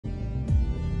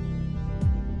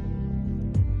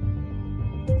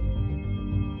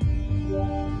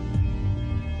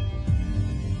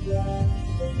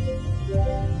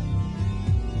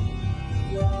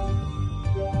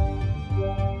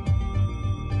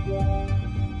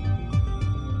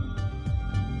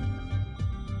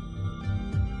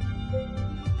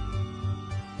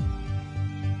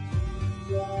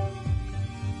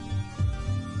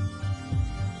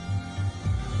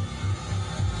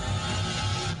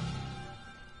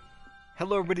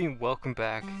Hello everybody and welcome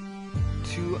back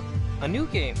to a new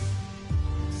game,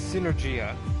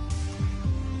 Synergia.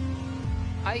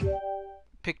 I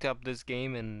picked up this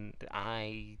game and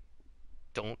I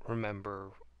don't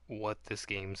remember what this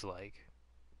game's like.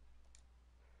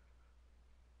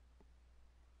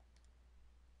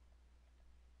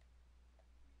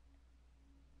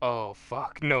 Oh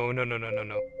fuck, no.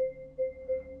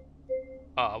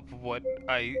 What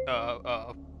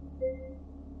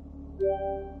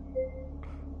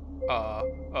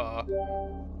uh, uh,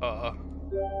 uh,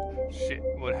 shit,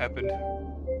 what happened?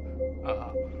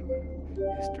 Uh,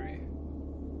 History.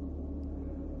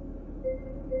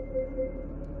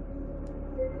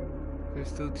 There's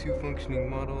still two functioning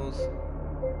models.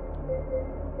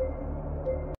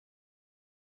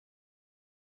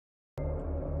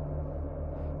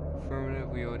 Affirmative,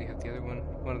 we already have the other one.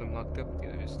 One of them locked up, the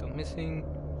other is still missing.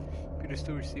 Computer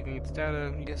still receiving its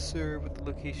data. Yes, sir, but the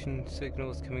location signal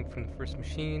is coming from the first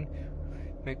machine.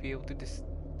 Might be able to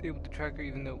disable the tracker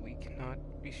even though we cannot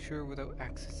be sure without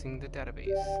accessing the database.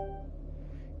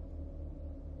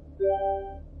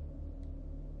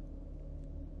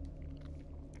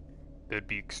 That'd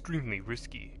be extremely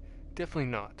risky.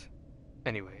 Definitely not.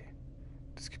 Anyway,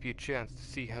 this could be a chance to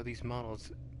see how these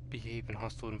models behave in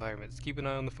hostile environments. Keep an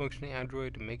eye on the functioning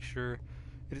android to make sure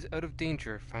it is out of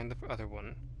danger. Find the other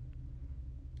one.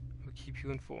 We'll keep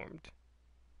you informed.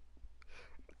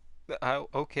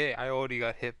 Okay, I already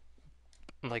got hit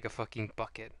like a fucking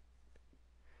bucket.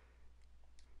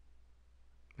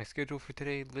 My schedule for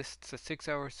today lists a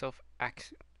 6-hour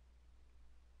self-action.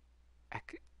 I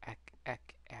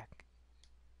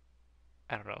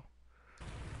don't know.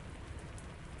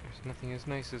 There's nothing as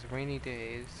nice as rainy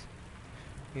days.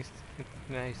 It's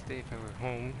a nice day if I were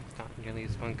home. It's not nearly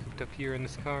as fun cooped up here in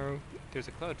this car. There's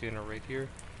a cloud general right here.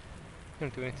 I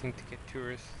don't do anything to get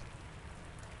tourists.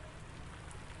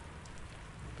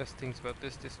 Best things about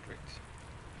this district.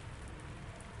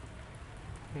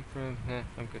 I'm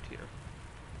good here.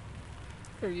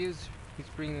 There he is. He's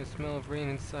bringing the smell of rain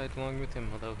inside along with him,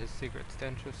 although his cigarette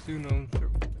stench soon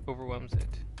overwhelms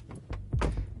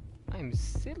it. I'm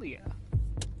Celia.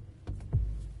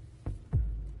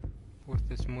 Fourth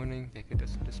this morning, they could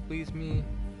just displease me.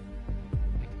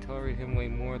 I can tolerate him way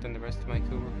more than the rest of my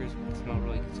coworkers, but the smell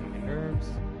really gets on my nerves.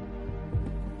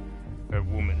 That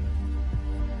woman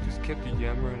just kept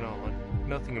yammering on.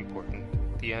 Nothing important.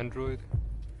 The android.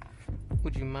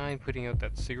 Would you mind putting out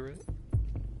that cigarette?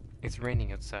 It's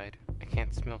raining outside. I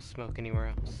can't smell smoke anywhere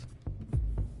else.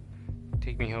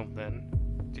 Take me home then.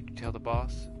 Did you tell the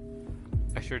boss?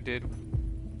 I sure did.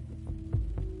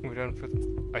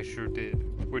 I sure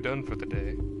did. We're done for the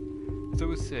day. As I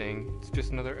was saying, it's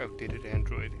just another outdated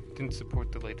android. It didn't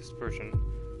support the latest version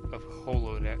of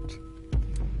HoloNet,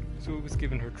 so it was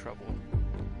giving her trouble.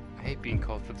 I hate being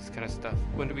called for this kind of stuff.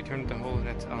 When do we turn to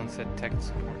HoloNet's on-set tech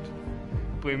support?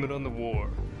 Blame it on the war.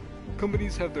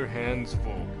 Companies have their hands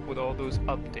full with all those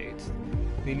updates.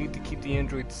 They need to keep the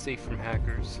androids safe from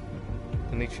hackers.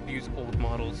 And they should use old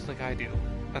models like I do.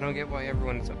 I don't get why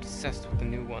everyone is obsessed with the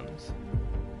new ones.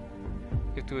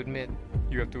 You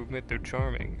have to admit they're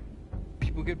charming.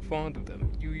 People get fond of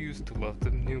them. You used to love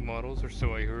the new models, or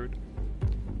so I heard.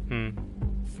 I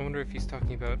wonder if he's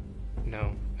talking about...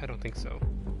 No, I don't think so.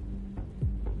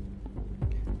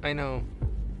 I know.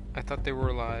 I thought they were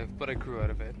alive, but I grew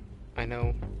out of it. I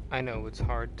know, it's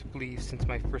hard to believe since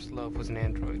my first love was an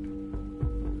android.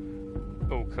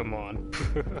 Oh, come on.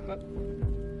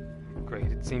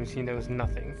 Great, it seems he knows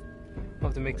nothing. I'll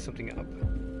have to make something up.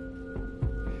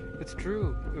 It's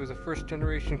true, it was a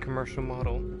first-generation commercial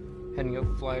model, handing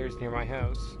out flyers near my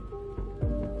house.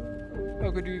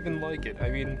 How could you even like it? I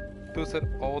mean, those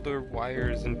had all their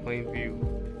wires in plain view.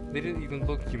 They didn't even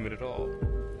look human at all.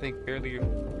 I think barely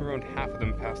around half of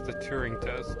them passed the Turing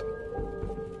test.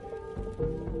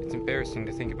 It's embarrassing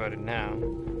to think about it now,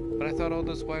 but I thought all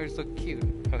those wires looked cute.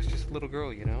 I was just a little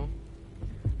girl, you know?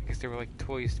 I guess they were like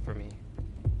toys for me.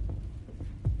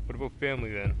 What about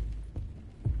family then?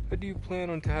 How do you plan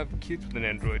on to have kids with an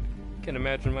android? Can't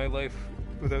imagine my life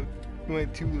without my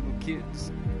two little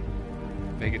kids.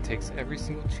 Vega takes every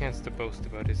single chance to boast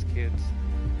about his kids,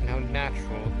 and how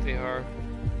natural they are.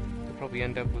 They'll probably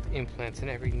end up with implants in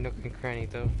every nook and cranny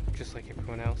though, just like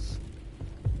everyone else.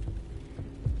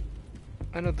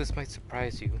 I know this might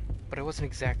surprise you, but I wasn't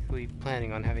exactly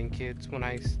planning on having kids when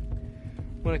I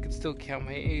could still count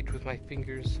my age with my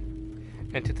fingers.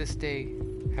 And to this day,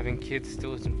 having kids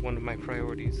still isn't one of my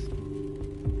priorities.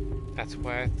 That's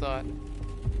why I thought,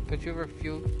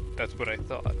 That's what I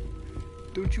thought.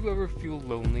 Don't you ever feel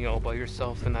lonely all by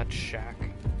yourself in that shack?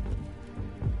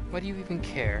 Why do you even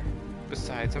care?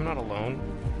 Besides, I'm not alone.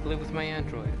 I live with my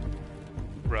android.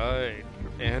 Right,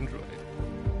 your android.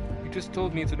 You just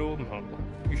told me it's an old model.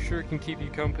 You sure it can keep you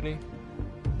company?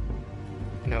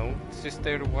 No, it's just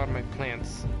there to water my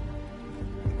plants.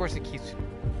 Of course it keeps...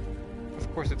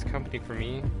 Of course it's company for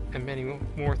me, and many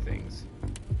more things.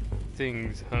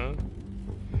 Things, huh?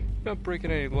 You're not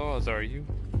breaking any laws, are you?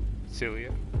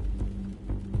 Cilia?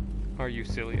 Are you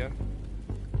Cilia?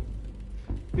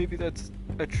 Maybe that's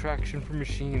attraction for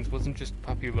machines wasn't just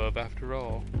puppy love after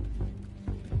all.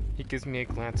 He gives me a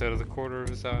glance out of the corner of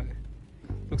his eye.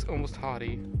 Looks almost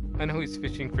haughty. I know he's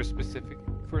fishing for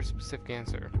a specific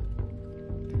answer.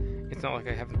 It's not like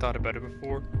I haven't thought about it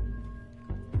before.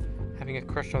 Having a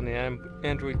crush on the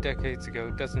android decades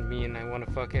ago doesn't mean I want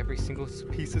to fuck every single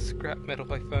piece of scrap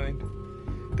metal I find.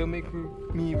 Don't make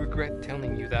me regret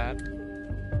telling you that.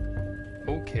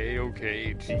 Okay,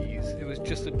 jeez. It was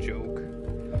just a joke.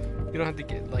 You don't have to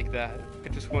get like that. I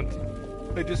just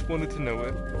wanted to know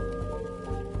it.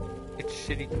 It's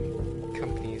shitty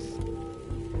companies.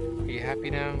 Are you happy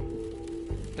now?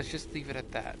 Let's just leave it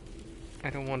at that.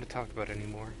 I don't want to talk about it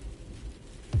anymore.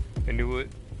 I knew it.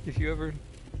 If you ever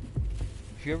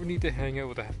need to hang out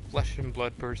with a flesh and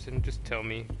blood person, just tell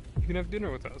me. You can have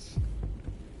dinner with us.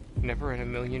 Never in a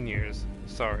million years.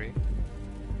 Sorry.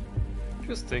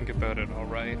 Just think about it,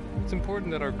 alright? It's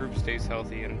important that our group stays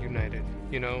healthy and united.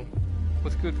 You know,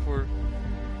 what's good for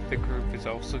the group is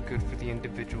also good for the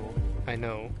individual. I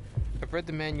know. I've read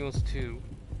the manuals too.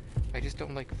 I just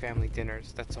don't like family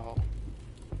dinners, that's all.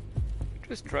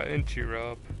 Just try and cheer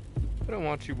up. I don't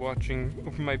want you watching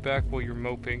over my back while you're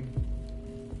moping.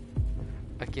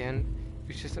 Again,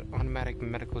 it's just an automatic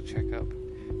medical checkup.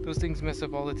 Those things mess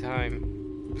up all the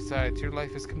time. Besides, your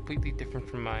life is completely different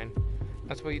from mine.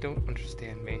 That's why you don't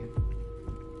understand me.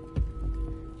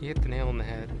 You hit the nail on the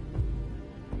head.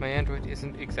 My android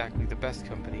isn't exactly the best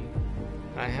company.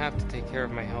 I have to take care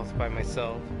of my health by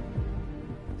myself.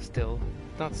 Still,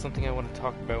 it's not something I want to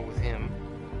talk about with him.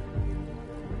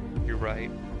 You're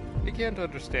right. I can't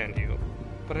understand you,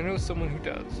 but I know someone who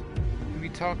does. Have you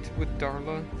talked with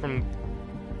Darla from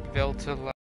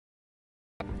Velta?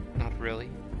 Not really.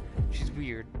 She's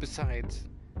weird. Besides,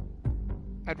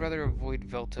 I'd rather avoid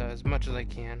Velta as much as I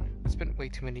can. I spent way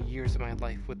too many years of my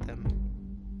life with them.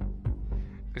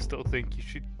 I still think you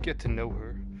should get to know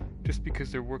her. Just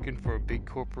because they're working for a big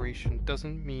corporation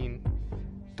doesn't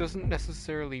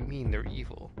necessarily mean they're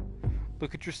evil.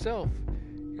 Look at yourself.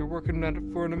 You're working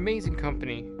for an amazing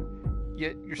company,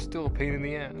 yet you're still a pain in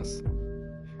the ass.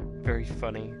 Very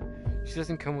funny. She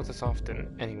doesn't come with us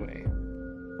often, anyway.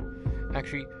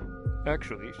 Actually,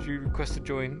 she requested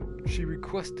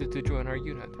to join our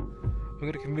unit. I'm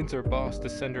gonna convince our boss to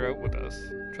send her out with us.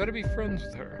 Try to be friends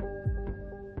with her.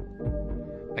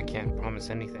 I can't promise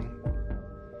anything.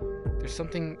 There's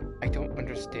something I don't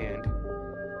understand.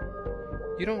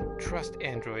 You don't trust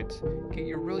androids, yet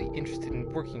you're really interested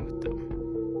in working with them.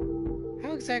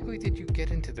 How exactly did you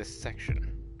get into this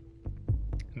section?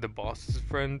 The boss is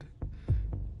friends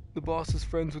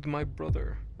with my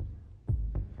brother.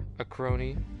 A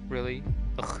crony? Really?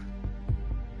 Ugh.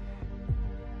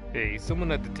 Hey, someone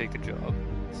had to take the job.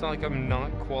 It's not like I'm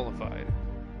not qualified.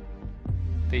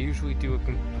 They usually do a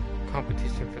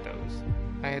competition for those.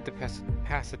 I had to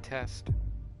pass a test.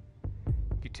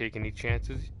 You take any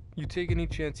chances? You take any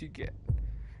chance you get.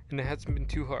 And it hasn't been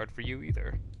too hard for you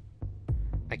either.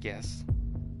 I guess.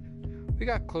 We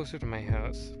got closer to my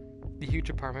house. The huge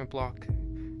apartment block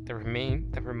that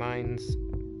reminds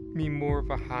me more of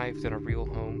a hive than a real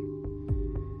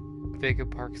home. Vega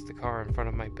parks the car in front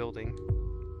of my building.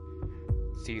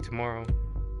 See you tomorrow.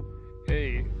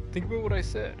 Hey, think about what I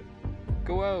said.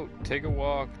 Go out, take a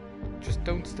walk. Just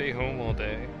don't stay home all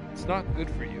day. It's not good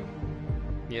for you.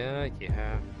 Yeah.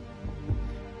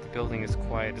 The building is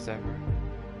quiet as ever.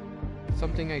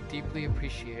 Something I deeply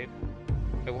appreciate.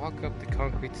 I walk up the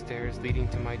concrete stairs leading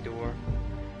to my door.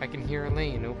 I can hear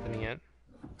Elaine opening it.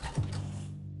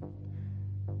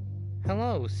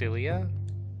 Hello, Cilia.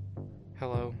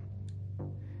 Hello.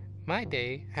 My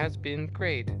day has been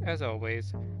great, as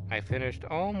always. I finished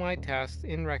all my tasks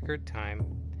in record time.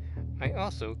 I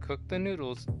also cooked the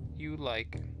noodles you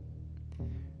like.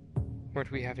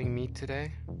 Weren't we having meat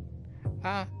today?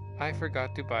 Ah, I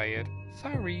forgot to buy it.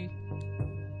 Sorry.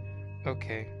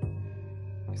 Okay.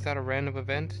 Is that a random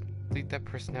event? Delete that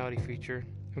personality feature.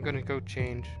 I'm gonna go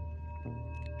change.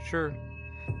 Sure.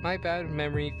 My bad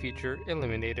memory feature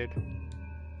eliminated.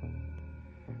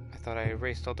 I thought I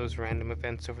erased all those random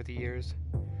events over the years.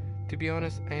 To be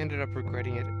honest, I ended up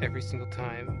regretting it every single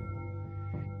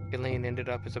time. Elaine ended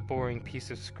up as a boring piece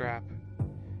of scrap.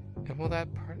 And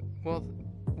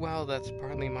that's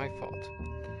partly my fault.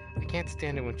 I can't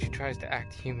stand it when she tries to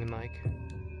act human-like.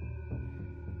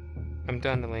 I'm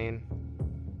done, Elaine.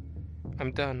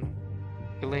 I'm done.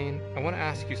 Elaine, I want to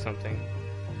ask you something.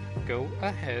 Go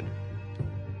ahead.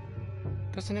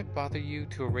 Doesn't it bother you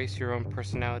to erase your own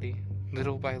personality,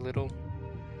 little by little?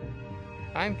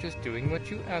 I'm just doing what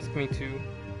you ask me to.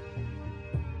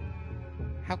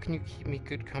 How can you keep me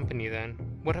good company then?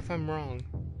 What if I'm wrong?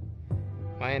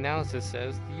 My analysis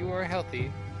says that you are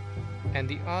healthy, and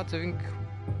the odds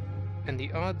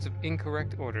of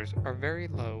incorrect orders are very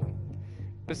low.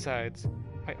 Besides,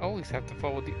 I always have to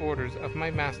follow the orders of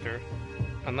my master,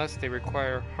 unless they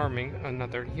require harming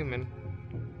another human.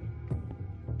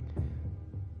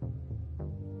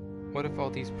 What if all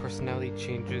these personality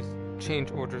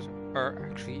change orders are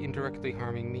actually indirectly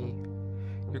harming me?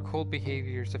 Your cold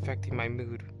behavior is affecting my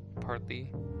mood,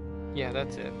 partly. Yeah,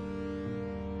 that's it.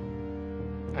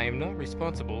 I am not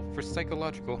responsible for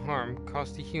psychological harm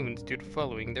caused to humans due to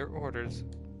following their orders.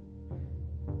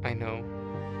 I know.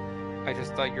 I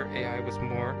just thought your AI was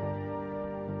more...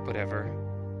 whatever.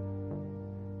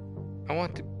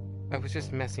 I was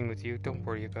just messing with you, don't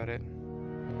worry about it.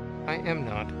 I am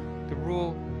not. The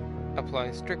rule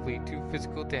applies strictly to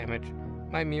physical damage.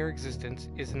 My mere existence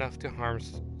is enough to harm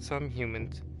some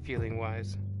humans,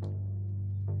 feeling-wise.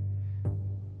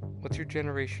 What's your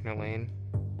generation, Elaine?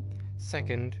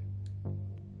 Second.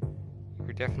 You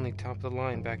were definitely top of the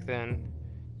line back then.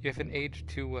 You haven't aged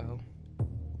too well.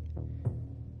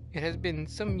 It has been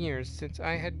some years since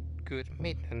I had good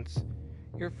maintenance.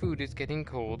 Your food is getting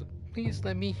cold. Please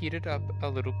let me heat it up a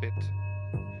little bit.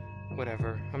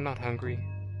 Whatever, I'm not hungry.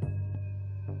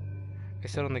 I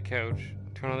sat on the couch,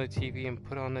 turned on the TV, and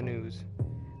put on the news.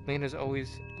 Lena's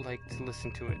always liked to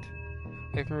listen to it.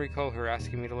 I even recall her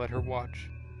asking me to let her watch.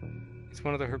 It's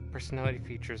one of her personality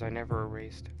features I never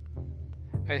erased.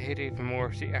 I'd hate it even more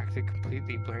if she acted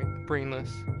completely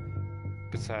brainless.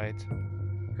 Besides,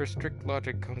 her strict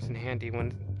logic comes in handy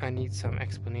when I need some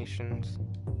explanations.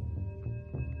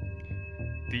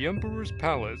 The Emperor's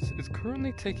Palace is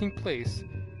currently taking place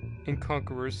in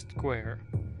Conqueror's Square.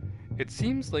 It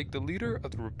seems like the leader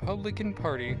of the Republican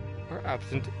Party are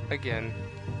absent again.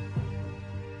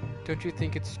 Don't you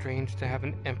think it's strange to have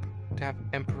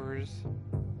empires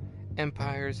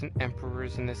and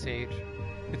emperors in this age?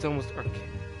 It's almost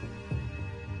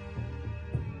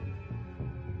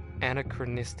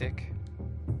anachronistic.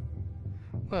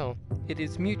 Well, it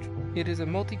is a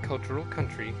multicultural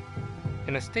country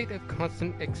in a state of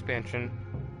constant expansion,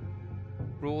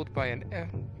 ruled by an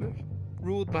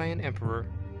emperor.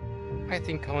 I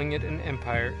think calling it an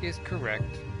empire is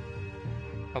correct.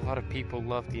 A lot of people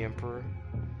love the emperor.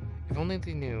 If only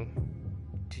they knew.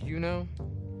 Do you know?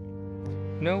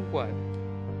 Know what?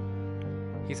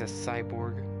 He's a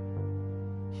cyborg.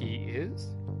 He is?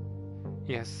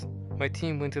 Yes, my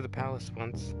team went to the palace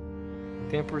once.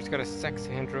 The Emperor's got a sex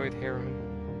android harem,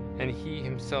 and he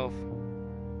himself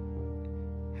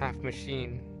half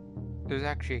machine. There's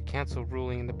actually a council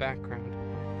ruling in the background.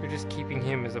 They're just keeping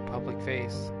him as a public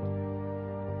face.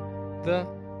 The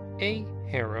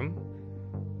harem?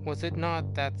 Was it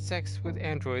not that sex with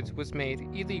androids was made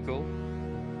illegal?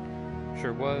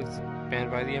 Sure was,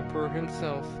 banned by the Emperor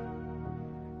himself.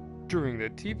 During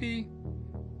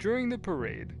the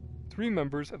parade, 3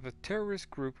 members of a terrorist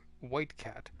group, White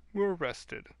Cat, were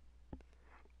arrested.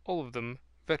 All of them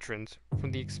veterans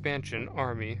from the expansion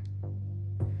army.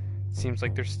 Seems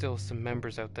like there's still some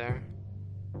members out there.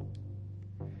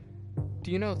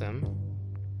 Do you know them?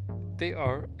 They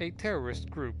are a terrorist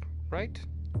group, right?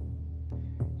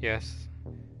 Yes.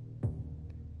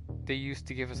 They used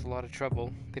to give us a lot of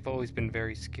trouble. They've always been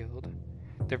very skilled.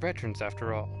 They're veterans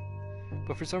after all.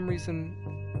 But for some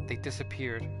reason, they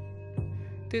disappeared.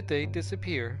 Did they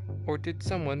disappear, or did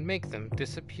someone make them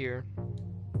disappear?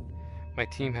 My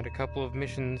team had a couple of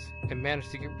missions and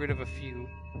managed to get rid of a few,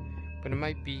 but it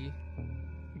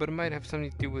might have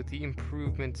something to do with the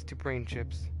improvements to brain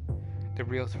chips. The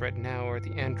real threat now are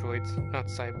the androids, not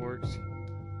cyborgs.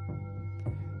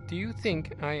 Do you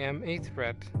think I am a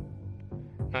threat?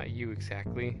 Not you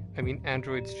exactly. I mean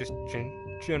androids just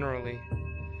generally.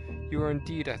 You are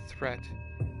indeed a threat,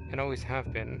 and always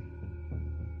have been.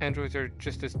 Androids are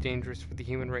just as dangerous for the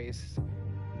human race,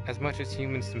 as much as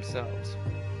humans themselves.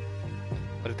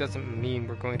 But it doesn't mean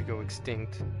we're going to go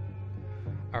extinct.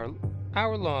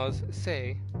 Our laws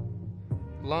say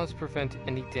laws prevent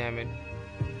any damage.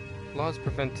 Laws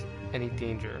prevent any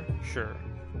danger, sure.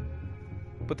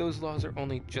 But those laws are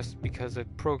only just because a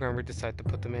programmer decided to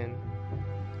put them in.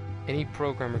 Any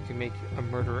programmer can make a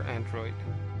murderer android.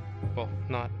 Well,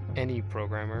 not any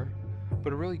programmer,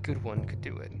 but a really good one could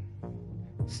do it.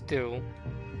 Still,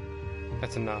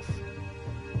 that's enough.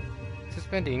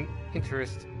 Suspending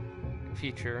interest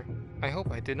feature I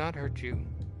hope I did not hurt you.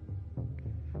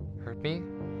 Hurt me?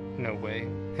 No way.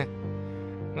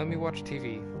 Let me watch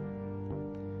TV.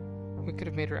 We could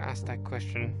have made her ask that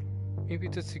question. Maybe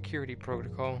it's a security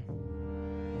protocol.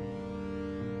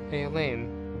 Hey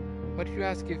Elaine, why did you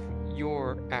ask if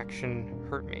your action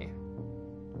hurt me?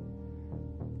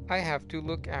 I have to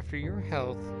look after your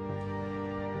health.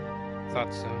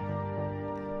 Thought so.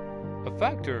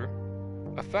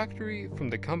 A factory from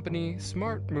the company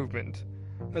Smart Movement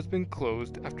has been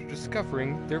closed after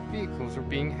discovering their vehicles were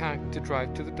being hacked to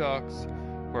drive to the docks,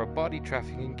 where a body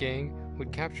trafficking gang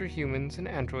would capture humans and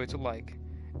androids alike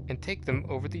and take them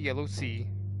over the Yellow Sea.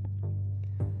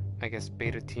 I guess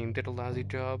Beta Team did a lousy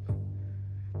job.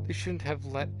 They shouldn't have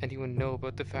let anyone know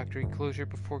about the factory closure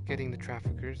before getting the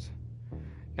traffickers.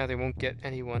 Now they won't get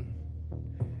anyone.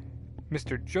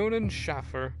 Mr. Jonan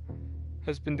Schaffer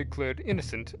has been declared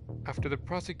innocent after the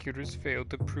prosecutors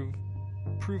failed to prove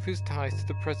his ties to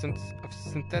the presence of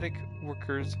synthetic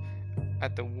workers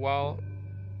at the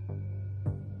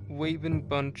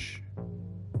Wavenbunch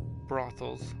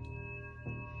brothels.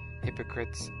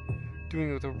 Hypocrites.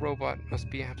 Doing it with a robot must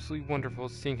be absolutely wonderful,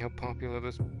 seeing how popular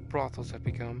those brothels have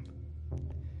become.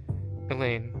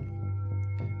 Elaine,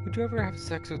 would you ever have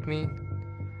sex with me?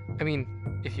 I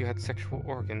mean, if you had sexual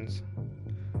organs.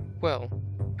 Well,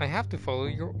 I have to follow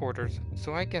your orders,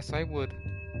 so I guess I would.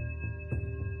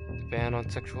 The ban on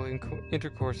sexual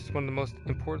intercourse is one of the most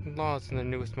important laws in the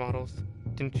newest models.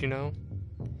 Didn't you know?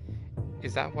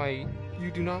 Is that why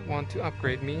you do not want to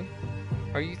upgrade me?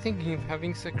 Are you thinking of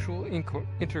having sexual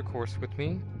intercourse with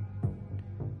me?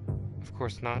 Of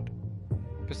course not.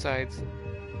 Besides,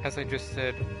 as I just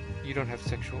said, you don't have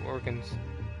sexual organs.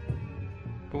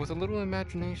 But with a little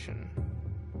imagination.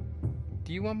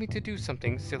 Do you want me to do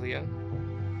something, Cilia?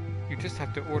 You just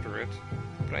have to order it,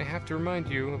 but I have to remind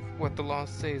you of what the law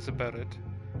says about it.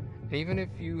 And even if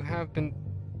you have been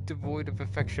devoid of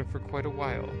affection for quite a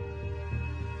while,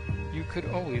 you could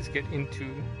always get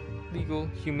into legal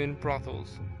human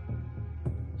brothels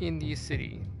in the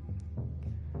city.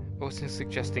 I wasn't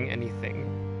suggesting anything.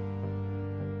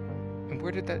 And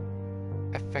where did that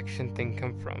affection thing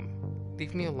come from?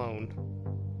 Leave me alone.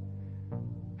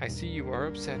 I see you are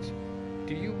upset.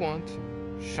 Do you want...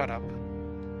 Shut up.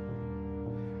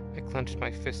 I clenched my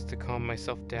fist to calm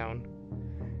myself down.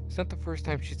 It's not the first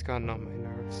time she's gotten on my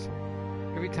nerves.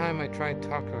 Every time I try and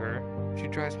talk to her, she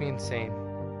drives me insane.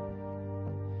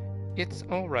 It's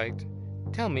all right.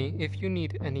 Tell me if you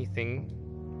need anything.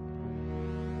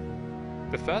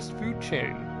 The fast food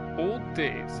chain, Old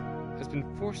Days, has been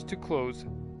forced to close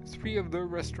 3 of their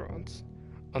restaurants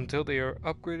until they are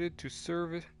upgraded to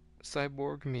serve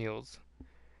cyborg meals.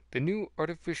 The new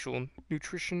artificial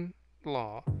nutrition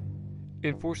law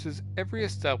enforces every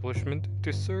establishment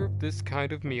to serve this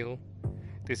kind of meal.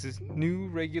 This new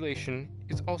regulation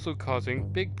is also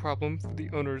causing big problem for the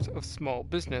owners of small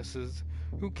businesses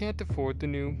who can't afford the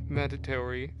new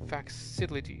mandatory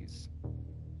facilities.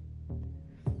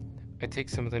 I take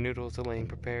some of the noodles Elaine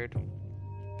prepared.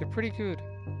 They're pretty good.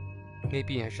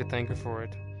 Maybe I should thank her for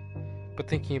it. But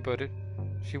thinking about it,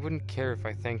 she wouldn't care if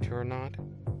I thanked her or not.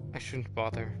 I shouldn't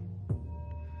bother.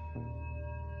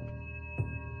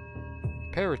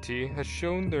 Parity has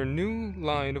shown their new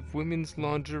line of women's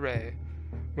lingerie,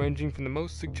 ranging from the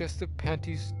most suggestive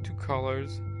panties to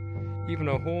collars, even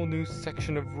a whole new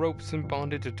section of ropes and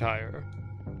bondage attire.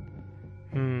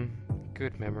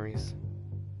 Good memories.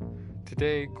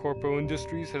 Today, Corpo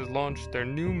Industries has launched their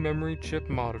new memory chip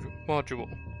module.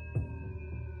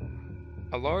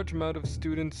 A large amount of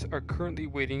students are currently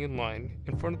waiting in line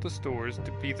in front of the stores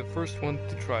to be the first one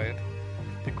to try it.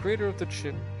 The creator of the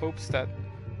chip hopes that,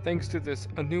 thanks to this,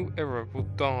 a new era will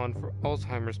dawn for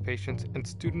Alzheimer's patients and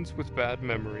students with bad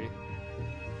memory.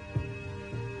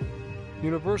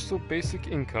 Universal basic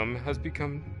income has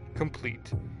become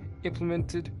completely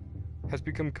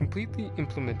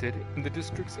implemented in the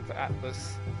districts of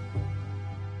Atlas.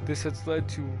 This has led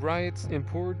to riots in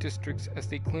poor districts as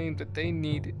they claim that they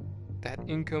need that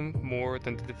income more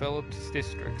than the developed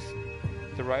districts.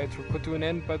 The riots were put to an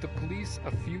end by the police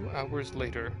a few hours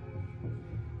later.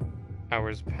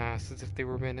 Hours passed as if they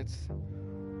were minutes.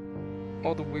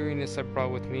 All the weariness I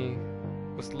brought with me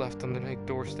was left on the night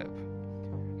doorstep.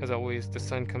 As always, the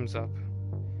sun comes up,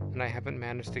 and I haven't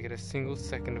managed to get a single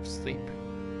second of sleep.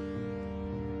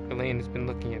 Elaine has been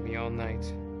looking at me all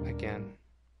night, again.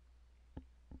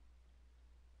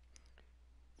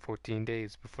 14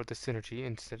 days before the Synergy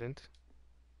incident.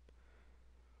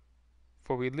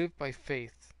 For we live by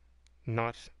faith,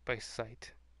 not by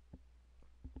sight.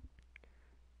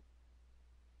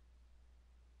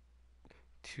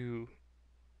 To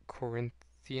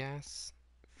Corinthians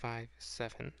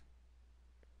 5:7.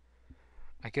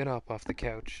 I get up off the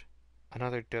couch.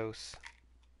 Another dose.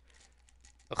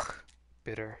 Ugh,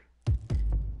 bitter.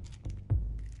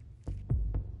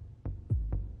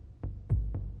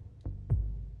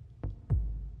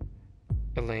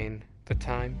 Elaine, the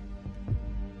time?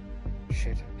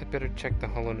 Shit, I'd better check the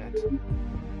holonet.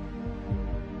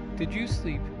 Did you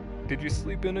sleep? Did you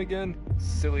sleep in again?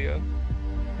 Cilia.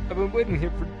 I've been waiting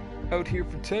out here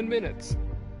for 10 minutes.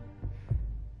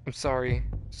 I'm sorry.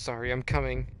 Sorry, I'm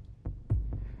coming.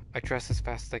 I dress as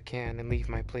fast as I can and leave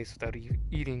my place without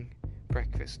eating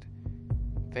breakfast.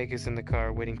 Vega's in the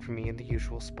car waiting for me in the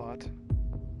usual spot.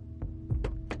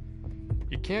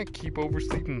 You can't keep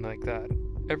oversleeping like that.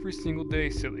 Every single day,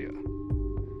 Cilia.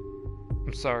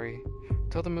 I'm sorry.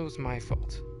 Tell them it was my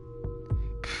fault.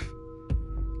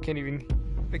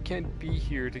 I can't be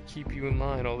here to keep you in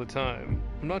line all the time.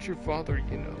 I'm not your father,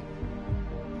 you know.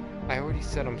 I already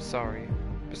said I'm sorry.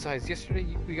 Besides, yesterday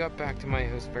we got back to my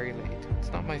house very late.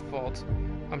 It's not my fault.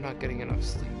 I'm not getting enough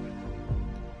sleep.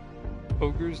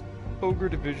 Ogre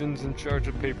Division's in charge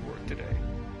of paperwork today,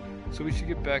 so we should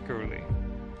get back early.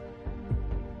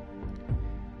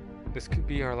 This could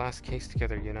be our last case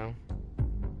together, you know.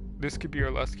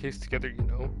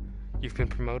 You've been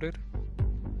promoted?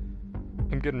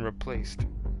 I'm getting replaced.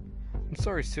 I'm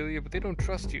sorry, Cilia, but they don't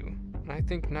trust you, and I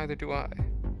think neither do I.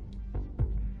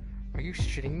 Are you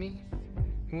shitting me?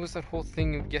 What was that whole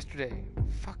thing yesterday?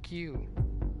 Fuck you.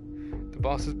 The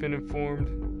boss has been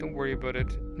informed. Don't worry about it.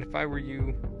 And if I were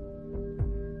you,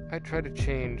 I'd try to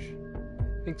change.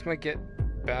 Things might get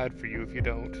bad for you if you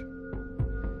don't.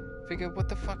 Vega, what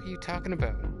the fuck are you talking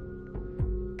about?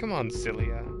 Come on,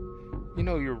 Cilia. You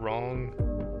know you're wrong.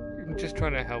 I'm just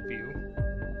trying to help you.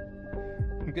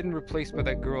 I'm getting replaced by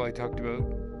that girl I talked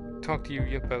to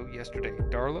you about yesterday.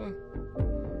 Darla?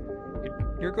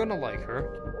 You're gonna like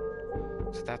her.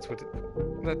 So that's what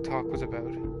that talk was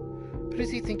about. Who does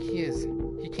he think he is?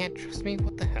 He can't trust me?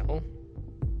 What the hell?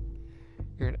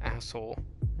 You're an asshole.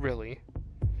 Really.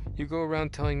 You go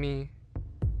around telling me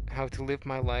how to live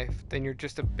my life, then you're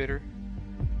just a bitter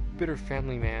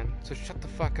family man. So shut the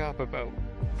fuck up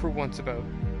for once,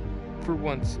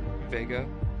 Vega.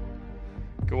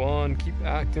 Go on, keep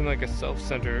acting like a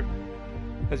self-centered,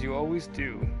 as you always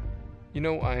do. You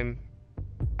know I'm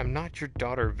not your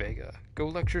daughter, Vega. Go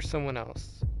lecture someone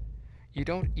else. You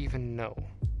don't even know.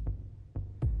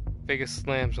 Vega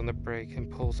slams on the brake and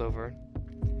pulls over.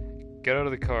 Get out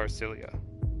of the car, Cilia.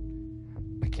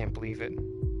 I can't believe it.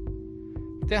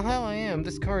 The hell I am.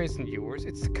 This car isn't yours.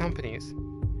 It's the company's.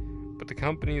 But the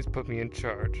company has put me in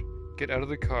charge. Get out of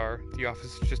the car. The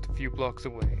office is just a few blocks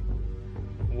away.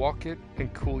 Walk it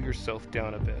and cool yourself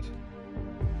down a bit.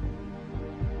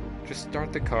 Just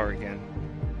start the car again.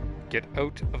 Get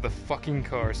out of the fucking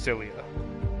car, Cilia.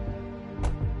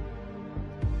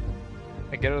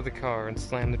 I get out of the car and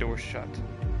slam the door shut.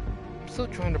 I'm still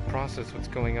trying to process what's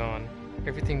going on.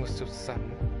 Everything was so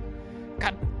sudden.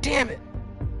 God damn it!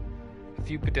 A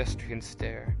few pedestrians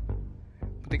stare,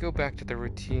 but they go back to their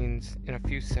routines in a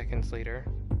few seconds later.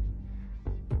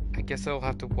 I guess I'll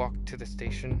have to walk to the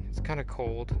station. It's kind of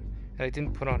cold, and I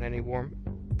didn't put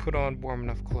on warm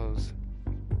enough clothes.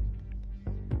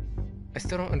 I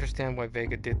still don't understand why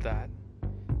Vega did that.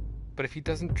 But if he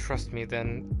doesn't trust me,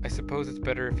 then I suppose it's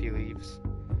better if he leaves.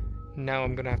 Now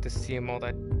I'm gonna have to see him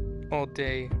all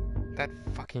day. That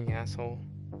fucking asshole.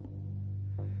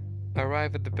 I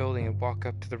arrive at the building and walk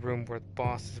up to the room where the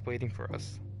boss is waiting for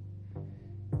us.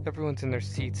 Everyone's in their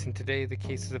seats, and today the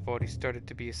cases have already started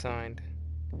to be assigned.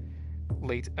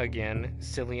 Late again,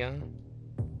 Cilia.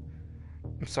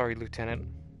 I'm sorry, Lieutenant.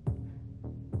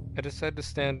 I decide to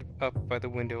stand up by the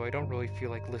window. I don't really feel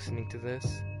like listening to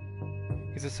this.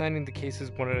 He's assigning the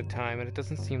cases one at a time, and it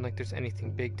doesn't seem like there's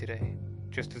anything big today,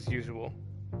 just as usual.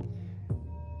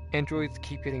 Androids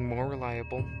keep getting more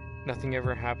reliable. Nothing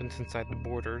ever happens inside the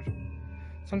borders.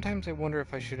 Sometimes I wonder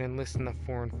if I should enlist in the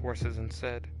foreign forces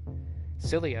instead.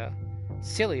 Cilia,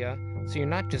 so you're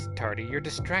not just tardy, you're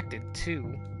distracted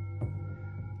too.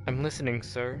 I'm listening,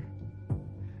 sir.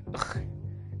 Ugh,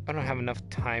 I don't have enough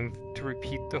time to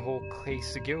repeat the whole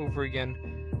case over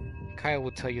again. Kyle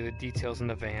will tell you the details in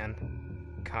the van.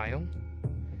 Kyle?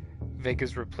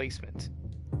 Vega's replacement.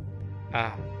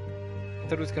 Ah, I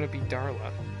thought it was going to be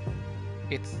Darla.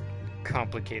 It's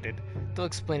complicated. They'll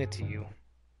explain it to you.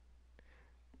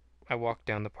 I walk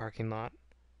down the parking lot.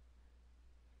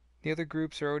 The other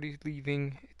groups are already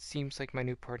leaving. It seems like my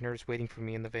new partner is waiting for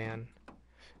me in the van.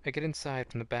 I get inside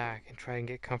from the back and try and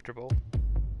get comfortable.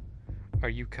 Are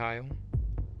you Kyle?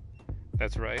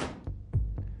 That's right.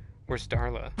 Where's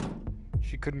Darla?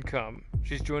 She couldn't come.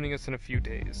 She's joining us in a few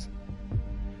days.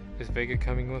 Is Vega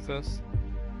coming with us?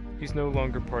 He's no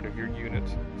longer part of your unit,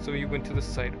 so he went to the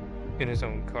site in his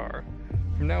own car.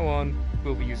 From now on,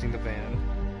 we'll be using the van.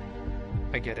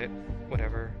 I get it.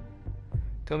 Whatever.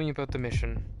 Tell me about the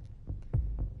mission.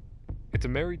 It's a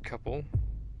married couple.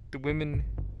 The woman,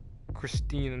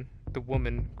 Christine,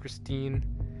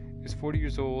 is 40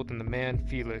 years old, and the man,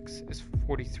 Felix, is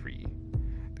 43.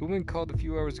 The woman called a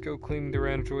few hours ago claiming their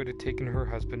android had taken her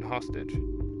husband hostage.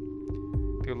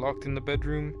 They're locked in the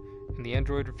bedroom, and the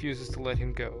android refuses to let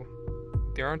him go.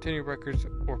 There aren't any records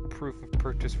or proof of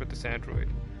purchase for this android,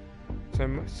 so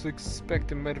I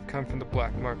suspect it might have come from the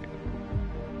black market.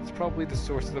 It's probably the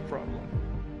source of the problem.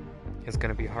 It's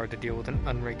gonna be hard to deal with an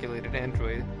unregulated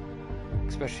android,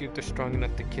 especially if they're strong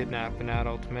enough to kidnap an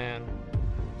adult man.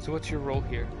 So what's your role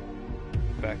here?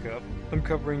 Back up. I'm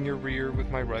covering your rear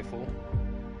with my rifle.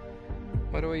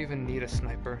 Why do I even need a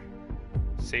sniper?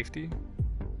 Safety?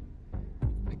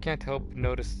 I can't help but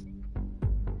notice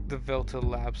the Velta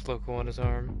Labs logo on his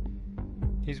arm.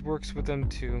 He works with them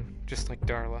too, just like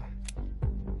Darla.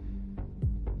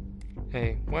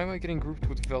 Hey, why am I getting grouped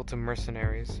with Velta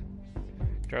mercenaries?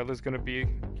 Darla's going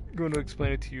to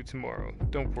explain it to you tomorrow.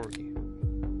 Don't worry.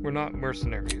 We're not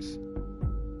mercenaries.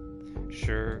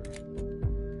 Sure.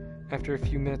 After a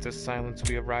few minutes of silence,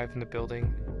 we arrive in the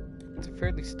building. It's a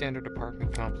fairly standard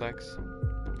apartment complex.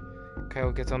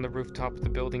 Kyle gets on the rooftop of the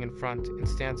building in front and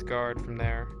stands guard from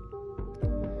there.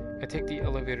 I take the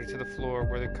elevator to the floor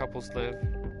where the couples live.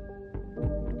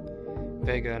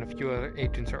 Vega and a few other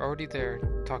agents are already there,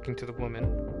 talking to the woman.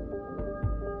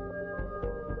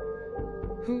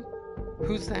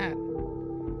 Who's that?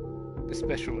 The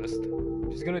specialist.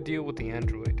 She's gonna deal with the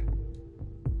android.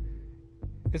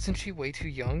 Isn't she way too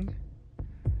young?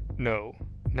 No,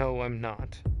 I'm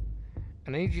not.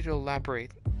 And I need you to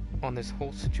elaborate on this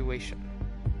whole situation.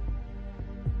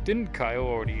 Didn't Kyle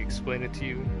already explain it to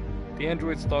you? The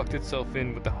android's locked itself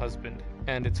in with the husband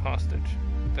and its hostage.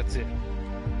 That's it.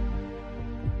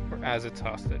 Or as its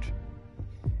hostage.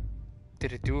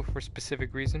 Did it do it for a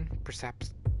specific reason?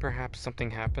 Perhaps something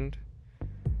happened?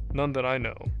 None that I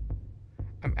know.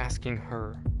 I'm asking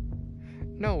her.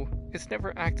 No, it's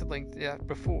never acted like that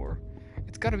before.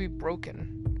 It's gotta be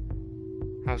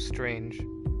broken. How strange.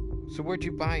 So where'd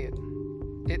you buy it?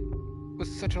 It was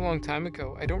such a long time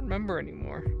ago, I don't remember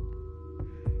anymore.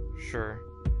 Sure.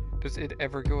 Does it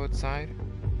ever go outside?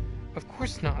 Of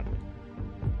course not.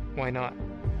 Why not?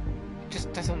 It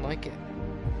just doesn't like it.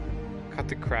 Cut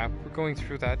the crap, we're going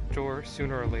through that door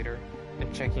sooner or later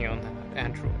and checking on that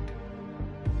android.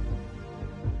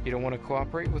 You don't want to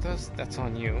cooperate with us? That's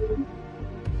on you.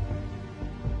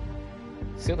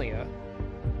 Cilia.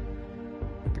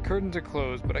 The curtains are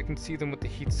closed, but I can see them with the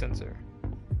heat sensor.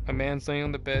 A man's laying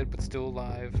on the bed, but still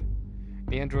alive.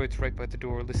 The android's right by the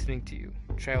door, listening to you.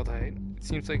 Child height. It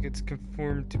seems like it's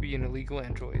confirmed to be an illegal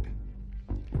android.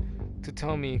 So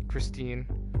tell me, Christine,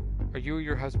 are you or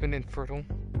your husband infertile?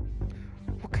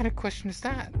 What kind of question is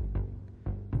that?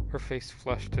 Her face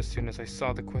flushed as soon as I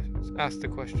saw asked the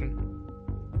question.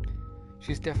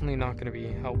 She's definitely not going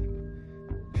to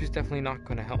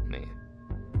help me.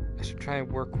 I should try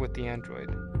and work with the android.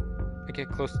 I get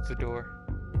close to the door.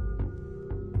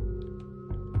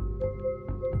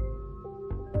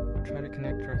 Try to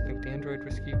connect directly with the android,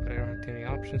 risky, but I don't have too many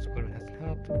options, but it hasn't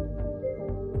helped.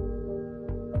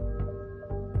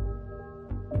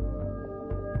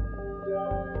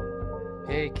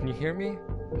 Hey, can you hear me?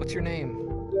 What's your name?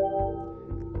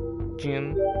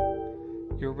 Jim.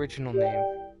 Your original name.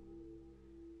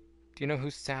 Do you know who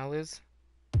Sal is?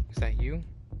 Is that you?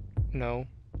 No.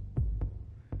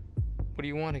 What do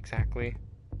you want exactly?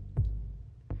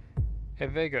 Hey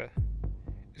Vega,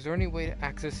 is there any way to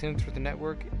access him through the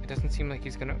network? It doesn't seem like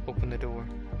he's gonna open the door.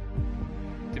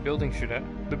 The building should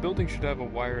have a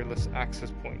wireless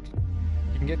access point.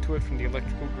 You can get to it from the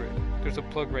electrical grid. There's a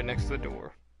plug right next to the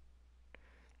door.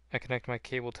 I connect my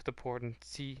cable to the port and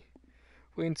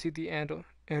wait and see the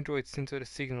android sends out a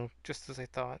signal, just as I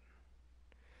thought.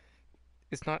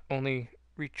 It's not only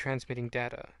retransmitting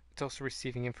data, it's also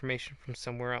receiving information from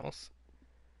somewhere else.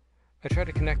 I try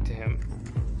to connect to him.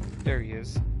 There he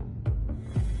is.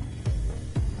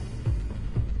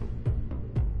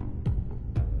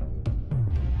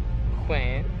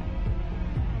 Juan?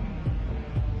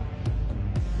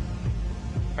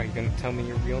 Are you gonna tell me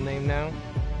your real name now?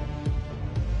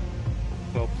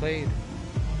 Well played.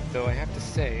 Though I have to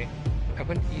say, I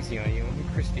went easy on you. I'm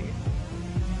Christy.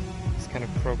 This kind of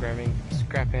programming,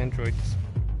 scrap android.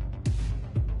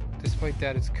 Despite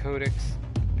that, its codex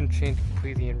has been changed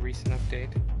completely in recent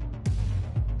update.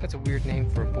 That's a weird name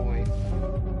for a boy.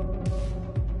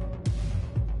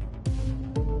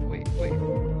 Wait.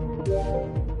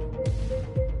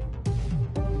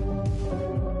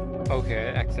 Okay,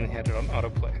 I accidentally had it on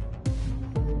autoplay.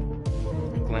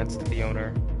 I glanced at the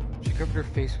owner. She covered her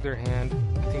face with her hand.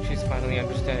 I think she's finally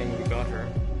understanding we got her.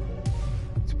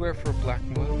 It's rare for black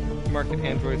market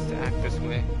androids to act this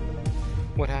way.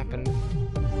 What happened?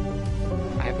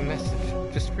 I have a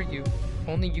message, just for you.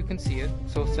 Only you can see it,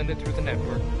 so I'll send it through the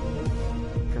network.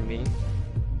 For me?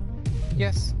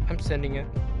 Yes, I'm sending it.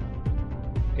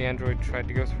 The android tried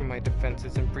to go through my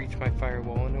defenses and breach my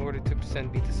firewall in order to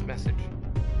send me this message.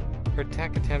 Her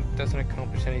attack attempt doesn't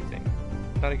accomplish anything.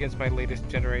 Not against my latest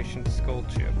generation skull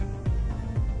chip.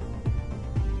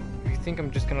 If you think I'm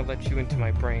just gonna let you into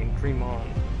my brain, dream on.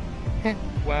 Heh,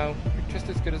 wow, you're just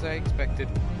as good as I expected.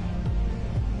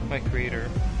 My creator,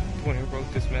 the one who wrote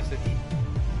this message.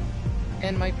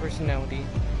 And my personality.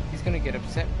 He's gonna get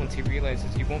upset once he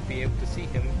realizes you won't be able to see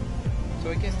him.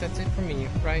 So I guess that's it for me,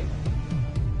 right?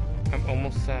 I'm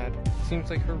almost sad. Seems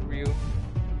like her real...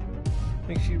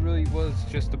 like she really was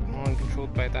just a pawn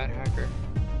controlled by that hacker.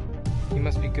 He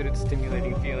must be good at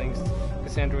stimulating feelings.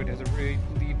 This android has a really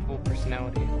believable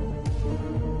personality.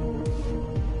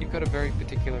 You've got a very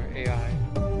particular AI,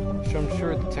 so I'm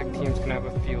sure the tech team's gonna have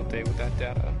a field day with that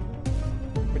data.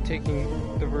 We're taking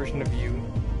the version of you.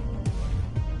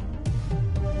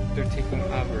 They're taking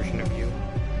a version of you,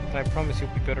 and I promise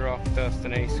you'll be better off with us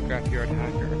than any scrapyard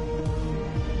hacker.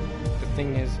 The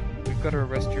thing is, we've got to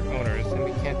arrest your owners, and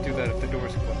we can't do that if the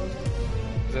door's closed.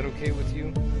 Is that okay with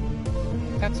you?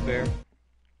 That's fair.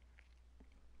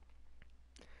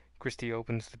 Christy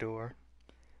opens the door.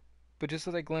 But just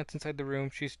as I glance inside the room,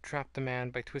 she's trapped the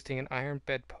man by twisting an iron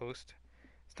bedpost.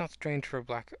 It's not strange for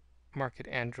black market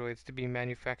androids to be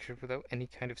manufactured without any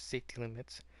kind of safety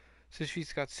limits, so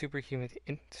she's got superhuman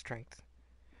strength.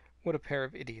 What a pair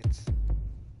of idiots.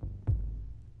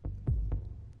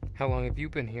 How long have you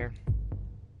been here?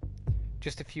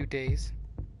 Just a few days.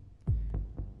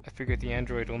 I figured the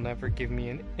android will never give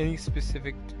me any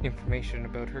specific information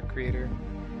about her creator.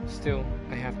 Still,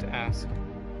 I have to ask.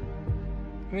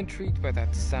 I'm intrigued by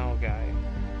that Sal guy.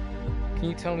 Can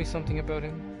you tell me something about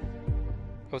him?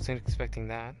 I wasn't expecting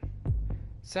that.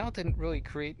 Sal didn't really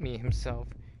create me himself.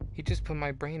 He just put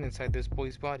my brain inside this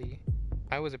boy's body.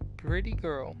 I was a pretty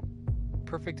girl.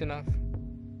 Perfect enough.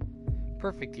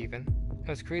 Perfect, even.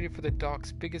 I was created for the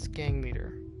dock's biggest gang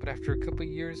leader, but after a couple of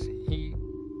years, he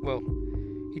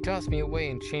tossed me away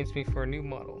and changed me for a new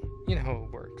model. You know how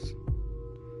it works.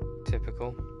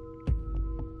 Typical.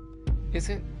 Is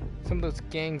it? Some of those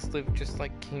gangs live just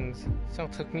like kings. Sal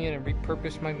took me in and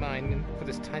repurposed my mind for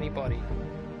this tiny body.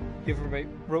 He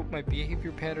wrote my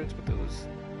behavior patterns with those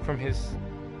from his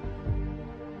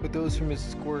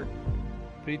squirt.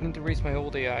 But he didn't erase my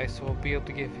old AI, so I'll be able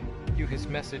to give you his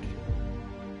message.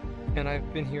 And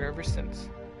I've been here ever since.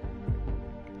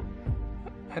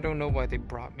 I don't know why they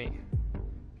brought me,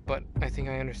 but I think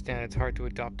I understand it's hard to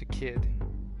adopt a kid.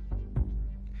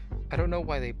 I don't know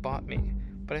why they bought me,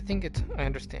 but I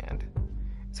understand.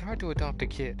 It's hard to adopt a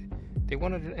kid. They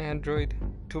wanted an android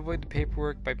to avoid the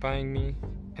paperwork by buying me,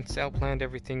 and Sal planned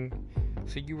everything,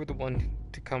 so you were the one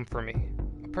to come for me.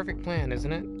 A perfect plan,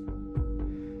 isn't it?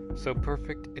 So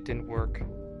perfect, it didn't work.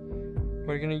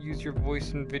 We're gonna use your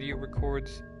voice and video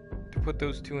records to put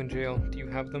those two in jail. Do you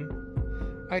have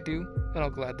them? I do, and I'll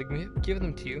gladly give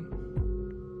them to you.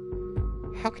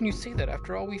 How can you say that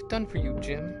after all we've done for you,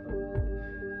 Jim?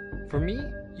 For me?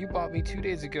 You bought me 2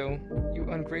 days ago, you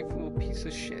ungrateful piece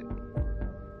of shit.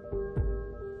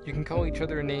 You can call each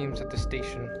other names at the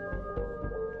station.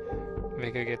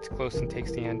 Vega gets close and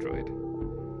takes the android.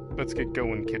 Let's get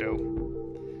going, kiddo.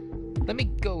 Let me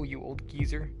go, you old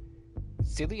geezer.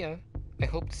 Celia, I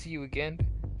hope to see you again.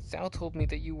 Sal told me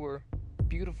that you were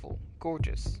beautiful,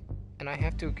 gorgeous, and I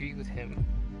have to agree with him.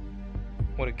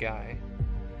 What a guy.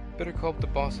 Better call up the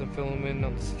boss and fill him in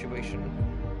on the situation.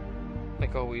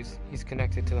 Like always, he's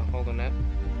connected to the holonet.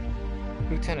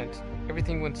 Lieutenant,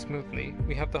 everything went smoothly.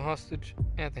 We have the hostage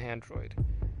and the android.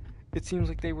 It seems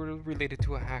like they were related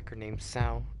to a hacker named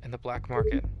Sal in the black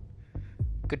market.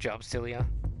 Good job, Celia.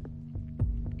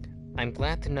 I'm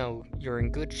glad to know you're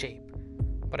in good shape,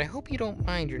 but I hope you don't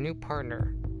mind your new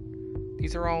partner.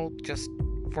 These are all just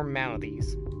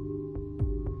formalities.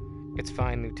 It's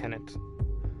fine, Lieutenant.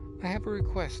 I have a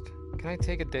request. Can I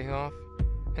take a day off?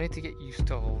 I need to get used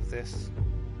to all of this.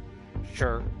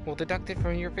 Sure, we'll deduct it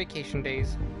from your vacation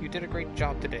days. You did a great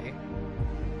job today.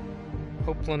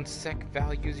 Hopeland Sec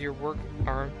values the work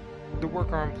our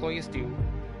employees do.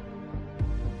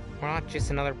 We're not just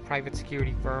another private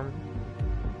security firm.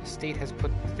 The state has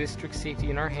put district safety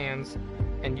in our hands,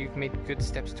 and you've made good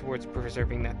steps towards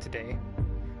preserving that today.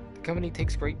 The company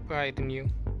takes great pride in you.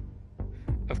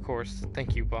 Of course,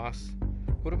 thank you, boss.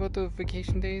 What about the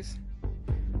vacation days?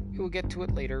 It We'll get to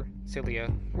it later.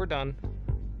 Celia, we're done.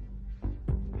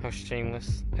 How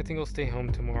shameless. I think I'll stay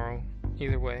home tomorrow.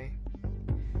 Either way.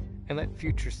 And let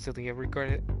future Celia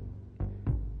regret it.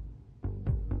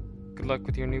 Good luck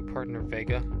with your new partner,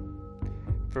 Vega.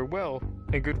 Farewell,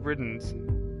 and good riddance,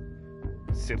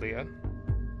 Celia.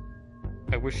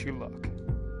 I wish you luck.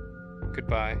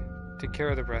 Goodbye. Take care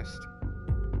of the rest.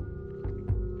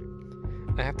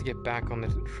 I have to get back on the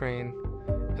train.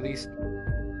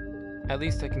 At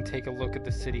least I can take a look at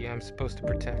the city I'm supposed to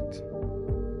protect.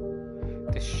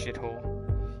 This shithole.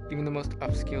 Even the most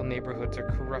upscale neighborhoods are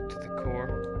corrupt to the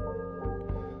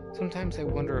core. Sometimes I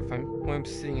wonder why I'm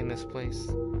sitting in this place.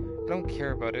 I don't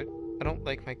care about it. I don't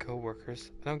like my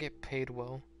coworkers. I don't get paid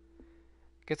well.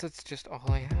 Guess that's just all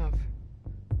I have.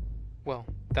 Well,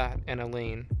 that and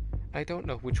Elaine. I don't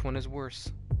know which one is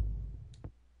worse.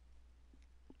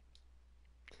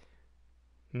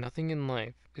 Nothing in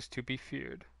life is to be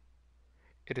feared.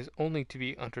 It is only to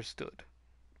be understood.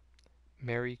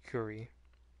 Marie Curie.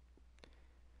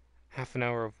 Half an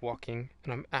hour of walking,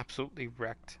 and I'm absolutely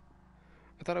wrecked.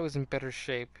 I thought I was in better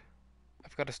shape.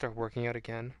 I've got to start working out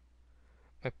again.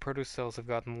 My proto-cells have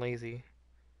gotten lazy.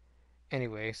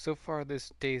 Anyway, so far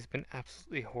this day's been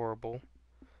absolutely horrible.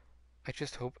 I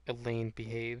just hope Elaine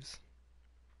behaves.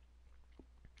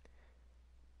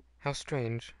 How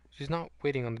strange. She's not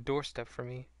waiting on the doorstep for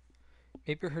me.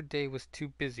 Maybe her day was too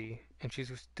busy and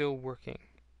she's still working.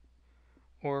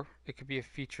 Or it could be a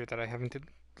feature that I haven't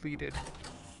deleted.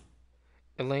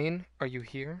 Elaine, are you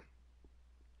here?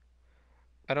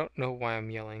 I don't know why I'm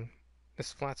yelling.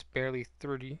 This flat's barely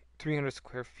 300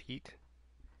 square feet.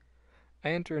 I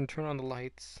enter and turn on the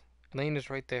lights. Elaine is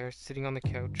right there, sitting on the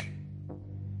couch.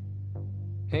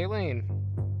 Hey Elaine,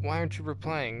 why aren't you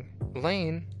replying?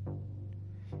 Elaine!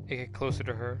 I get closer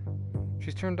to her.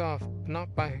 She's turned off,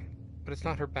 but it's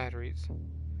not her batteries.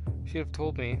 She'd have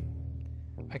told me.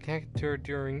 I connected to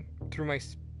her through my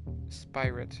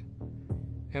Spirit.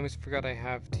 I almost forgot I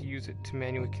have to use it to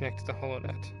manually connect to the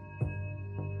HoloNet.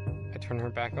 I turn her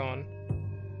back on.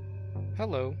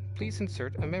 Hello, please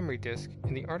insert a memory disk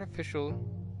in the Artificial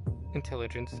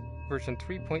Intelligence version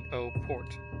 3.0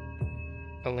 port.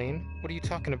 Elaine, what are you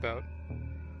talking about?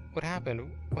 What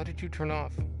happened? Why did you turn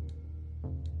off?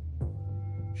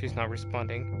 She's not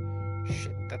responding.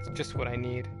 Shit, that's just what I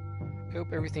need. I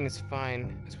hope everything is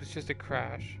fine. This was just a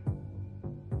crash.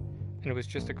 And it was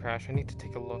just a crash. I need to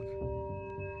take a look.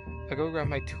 I go grab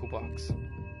my toolbox.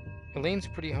 Elaine's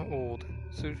pretty old,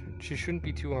 so she shouldn't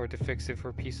be too hard to fix if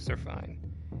her pieces are fine.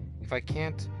 If I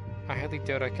can't, I highly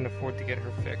doubt I can afford to get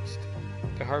her fixed.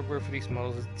 The hardware for these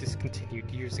models was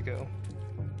discontinued years ago.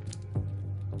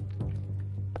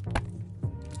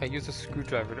 I use a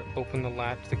screwdriver to open the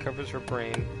latch that covers her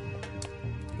brain.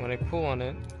 When I pull on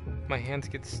it, my hands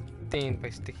get stained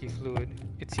by sticky fluid.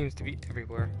 It seems to be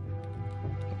everywhere.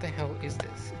 What the hell is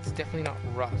this? It's definitely not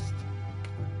rust.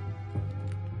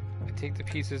 I take the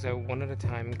pieces out one at a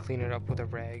time and clean it up with a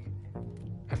rag.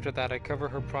 After that, I cover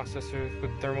her processors with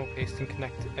thermal paste and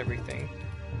connect everything.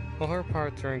 All her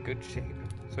parts are in good shape,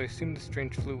 so I assume the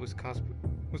strange fluid was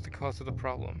the cause of the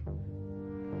problem.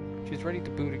 She's ready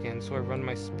to boot again, so I run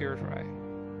my spirit eye.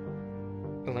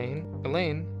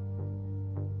 Elaine?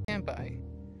 Stand by.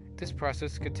 This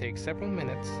process could take several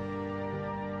minutes.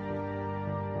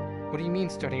 What do you mean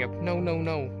starting up?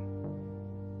 No.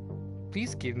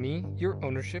 Please give me your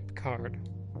ownership card.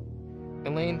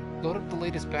 Elaine, load up the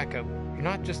latest backup. You're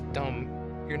not just dumb.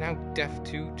 You're now deaf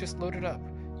too. Just load it up,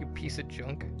 you piece of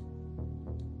junk.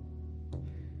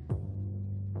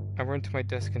 I run to my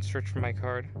desk and search for my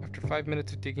card. After 5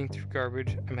 minutes of digging through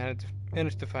garbage, I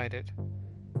managed to find it.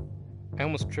 I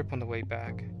almost trip on the way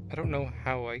back. I don't know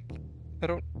how I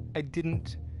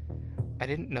didn't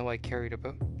know I cared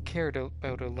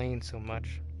about Elaine so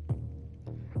much.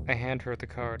 I hand her the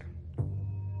card.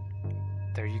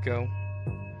 There you go.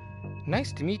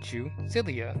 Nice to meet you,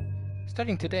 Celia.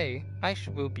 Starting today, I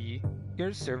will be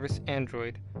your service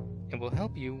android and will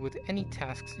help you with any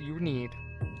tasks you need.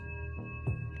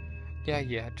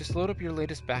 Yeah, just load up your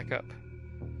latest backup.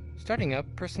 Starting up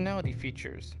personality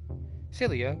features.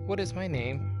 Celia, what is my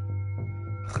name?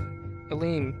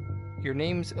 Elaine. Your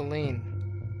name's Elaine.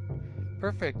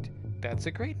 Perfect. That's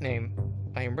a great name.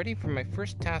 I am ready for my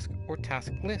first task or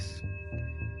task list.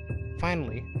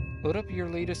 Finally, load up your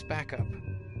latest backup.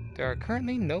 There are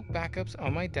currently no backups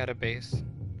on my database.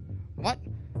 What?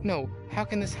 No, how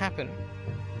can this happen?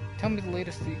 Tell me the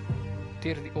latest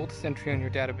date of the oldest entry on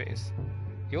your database.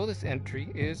 The oldest entry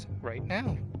is right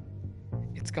now.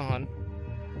 It's gone.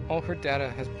 All her data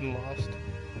has been lost.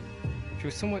 She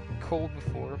was somewhat cold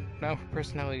before, now her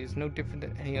personality is no different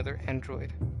than any other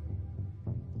android.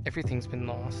 Everything's been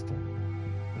lost.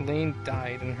 Elaine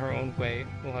died in her own way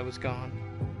while I was gone.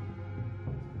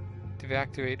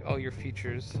 Deactivate all your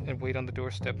features and wait on the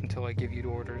doorstep until I give you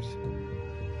orders.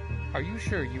 Are you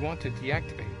sure you want to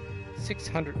deactivate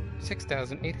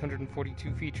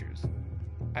 6,842 features?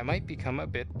 I might become a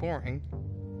bit boring.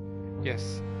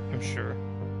 Yes, I'm sure.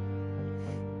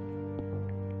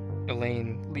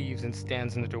 Elaine leaves and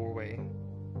stands in the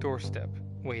doorstep,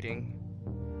 waiting.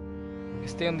 I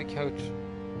stay on the couch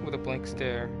with a blank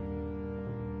stare.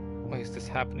 Why is this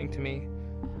happening to me?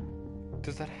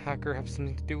 Does that hacker have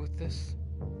something to do with this?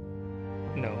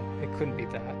 No, it couldn't be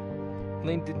that.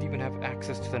 Elaine didn't even have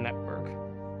access to the network.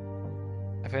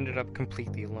 I've ended up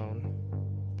completely alone.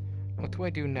 What do I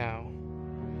do now?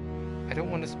 I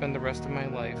don't want to spend the rest of my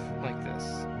life like this.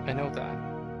 I know that.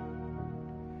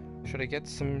 Should I get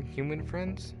some human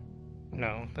friends?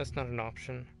 No, that's not an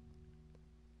option.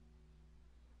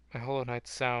 My Hollow Knight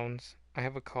sounds. I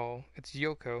have a call. It's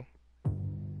Yoko. I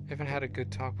haven't had a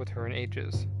good talk with her in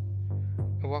ages.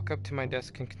 I walk up to my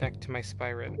desk and connect to my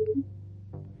Spirit.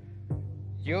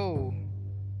 Yo!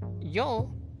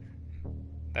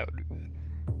 That would be bad.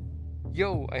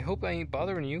 Yo, I hope I ain't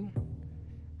bothering you.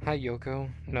 Hi, Yoko.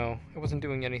 No, I wasn't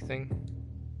doing anything.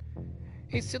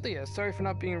 Hey, Synergia, sorry for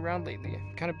not being around lately.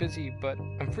 I'm kinda busy, but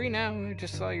I'm free now. I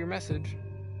just saw your message.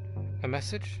 A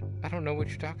message? I don't know what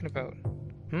you're talking about.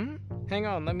 Hang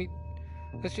on,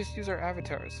 let's just use our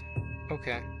avatars.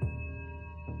 Okay.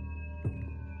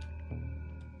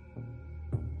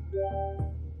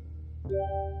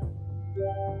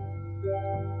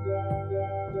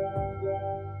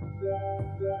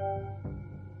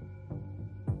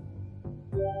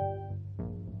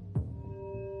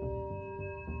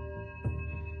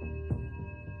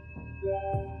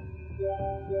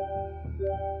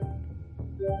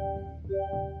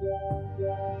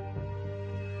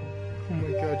 Oh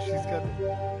my god, she's got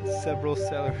several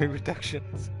salary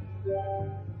reductions.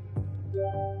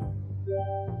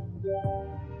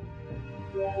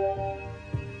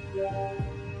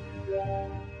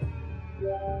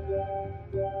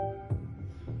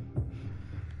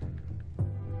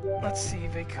 Let's see,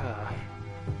 Vika.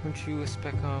 Weren't you a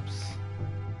Spec Ops?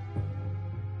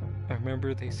 I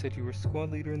remember they said you were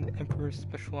squad leader in the Emperor's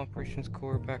Special Operations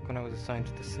Corps back when I was assigned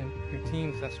to your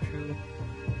team, if that's true.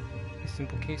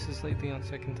 Simple cases lately on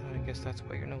second thought. I guess that's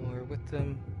why you're no longer with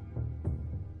them.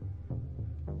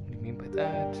 What do you mean by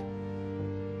that?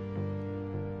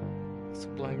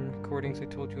 Sublime recordings I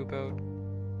told you about.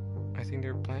 I think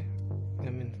they're playing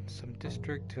them in some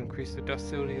district to increase the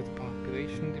docility of the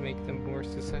population to make them more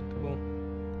susceptible.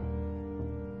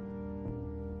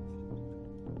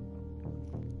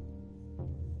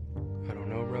 I don't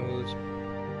know, Rose.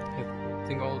 I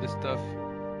think all this stuff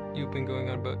you've been going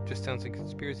on about just sounds like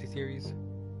conspiracy theories.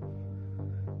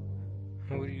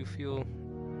 How would you feel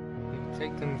you'd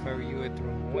take them if I were you? I'd throw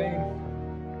them away.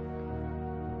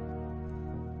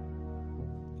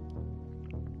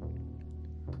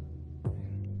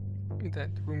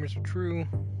 That the rumors are true.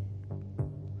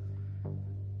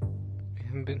 I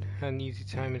haven't had an easy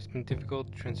time. It's been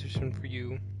difficult to transition for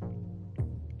you.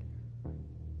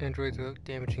 Androids without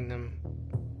damaging them.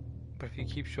 But if you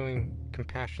keep showing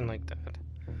compassion like that,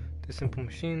 the simple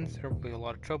machines are really a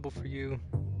lot of trouble for you.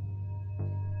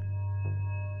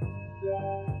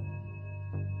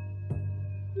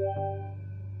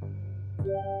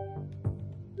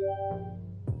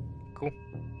 Cool.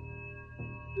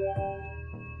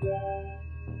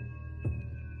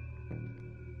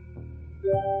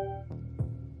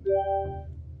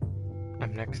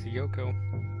 I'm next to Yoko.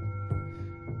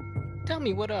 Tell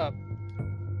me what up.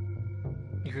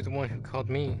 You're the one who called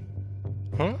me.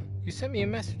 Huh? You sent me a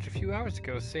message a few hours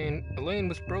ago saying Elaine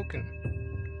was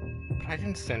broken. But I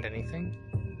didn't send anything.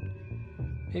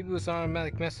 Maybe it was an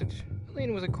automatic message.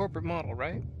 Elaine was a corporate model,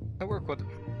 right? I work with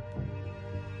them.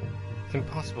 It's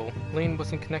impossible. Elaine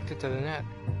wasn't connected to the net.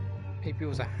 Maybe it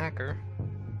was a hacker.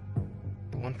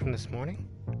 The one from this morning?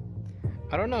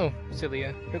 I don't know,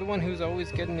 Synergia. You're the one who's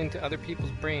always getting into other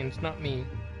people's brains, not me.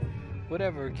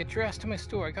 Whatever, get your ass to my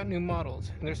store. I got new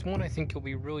models, and there's one I think you'll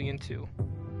be really into.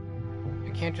 I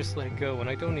can't just let it go, and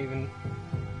I don't even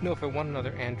know if I want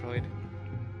another android.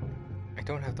 I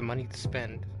don't have the money to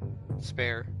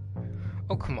spare.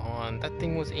 Oh, come on. That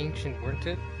thing was ancient, weren't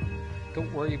it?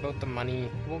 Don't worry about the money.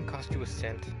 It won't cost you a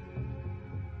cent.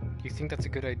 Do you think that's a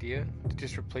good idea? To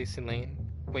just replace Elaine?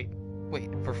 Wait,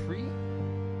 for free?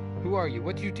 Who are you?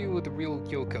 What do you do with the real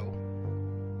Yoko?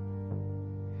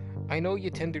 I know you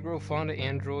tend to grow fond of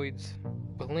androids,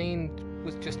 but Elaine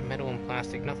was just metal and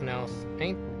plastic, nothing else.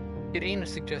 It ain't a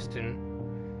suggestion.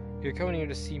 You're coming here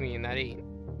to see me, and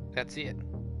that's it.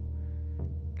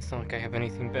 It's not like I have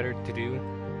anything better to do,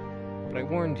 but I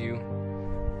warned you.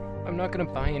 I'm not gonna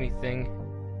buy anything.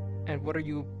 And what are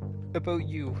you... about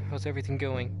you? How's everything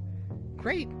going?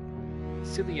 Great!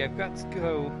 Silly, I've got to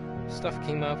go. Stuff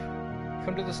came up.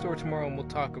 Come to the store tomorrow and we'll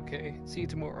talk, okay? See you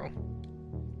tomorrow.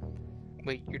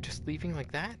 Wait, you're just leaving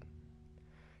like that?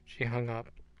 She hung up.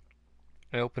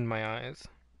 I opened my eyes.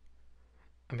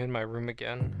 I'm in my room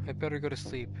again. I'd better go to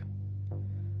sleep.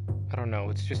 I don't know,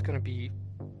 it's just gonna be...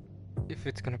 if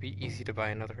it's gonna be easy to buy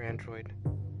another android.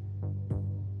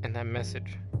 And that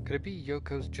message, could it be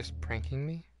Yoko's just pranking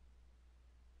me?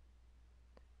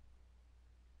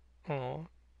 Aww.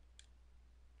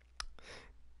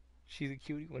 She's a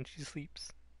cutie when she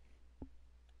sleeps.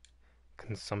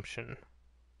 Consumption.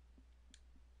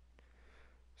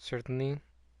 Certainly,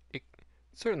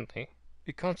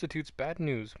 it constitutes bad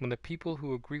news when the people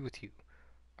who agree with you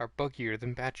are buggier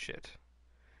than bad shit.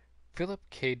 Philip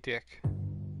K. Dick.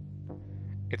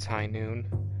 It's high noon.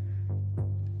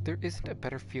 There isn't a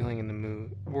better feeling in the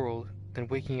world than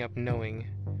waking up knowing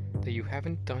that you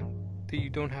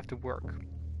don't have to work.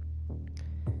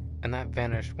 And that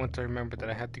vanished once I remembered that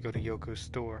I had to go to Yoko's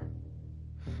store.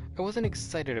 I wasn't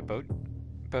excited about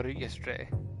it yesterday,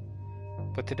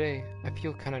 but today I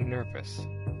feel kind of nervous.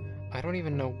 I don't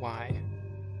even know why.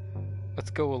 Let's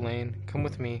go, Elaine. Come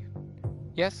with me.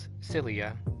 Yes,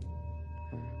 Synergia.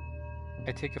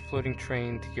 I take a floating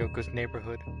train to Yoko's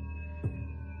neighborhood.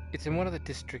 It's in one of the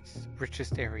district's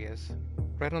richest areas,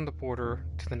 right on the border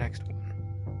to the next one.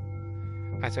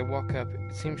 As I walk up,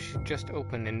 it seems she just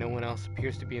opened and no one else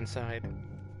appears to be inside.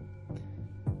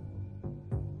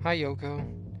 Hi, Yoko.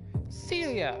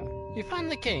 Celia, you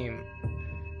finally came.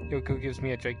 Yoko gives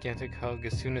me a gigantic hug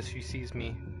as soon as she sees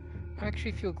me. I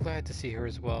actually feel glad to see her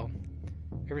as well.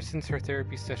 Ever since her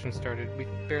therapy session started,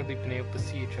 we've barely been able to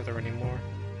see each other anymore.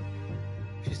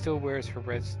 She still wears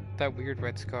that weird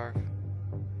red scarf,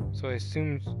 so I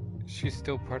assume she's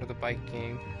still part of the bike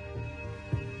gang.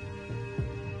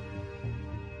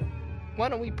 Why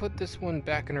don't we put this one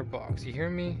back in her box, you hear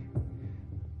me?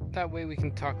 That way we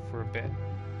can talk for a bit.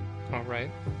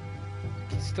 Alright.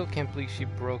 I still can't believe she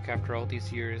broke after all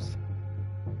these years.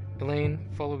 Elaine,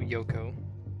 follow Yoko.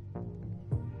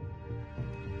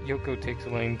 Yoko takes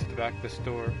Elaine to the back of the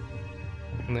store,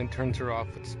 and then turns her off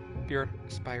with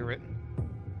Spirit.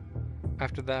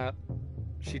 After that,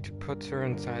 she puts her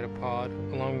inside a pod,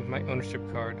 along with my ownership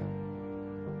card.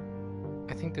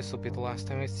 I think this will be the last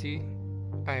time I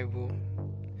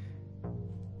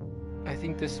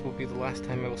think this will be the last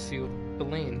time I will see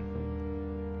Elaine.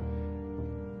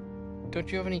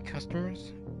 Don't you have any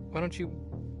customers?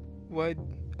 Why?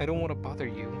 I don't want to bother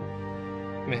you.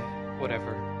 Meh,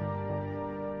 whatever.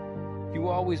 You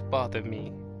always bother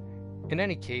me. In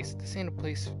any case, this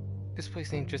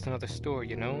place ain't just another store,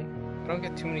 you know? I don't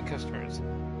get too many customers,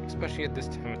 especially at this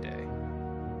time of day.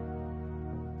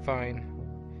 Fine.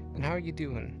 Then how are you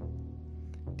doing?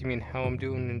 Do you mean how I'm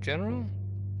doing in general?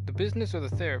 The business or the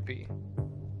therapy?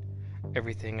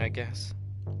 Everything, I guess.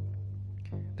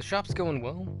 The shop's going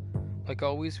well. Like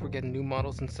always, we're getting new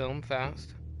models and sell them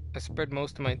fast. I spend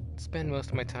most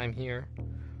of my time here,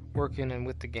 working and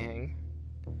with the gang.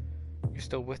 You're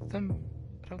still with them?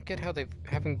 I don't get how they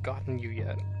haven't gotten you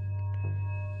yet.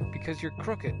 Because you're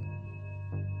crooked.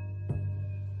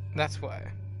 That's why.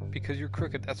 Because you're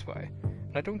crooked, that's why.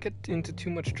 And I don't get into too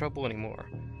much trouble anymore.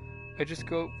 I just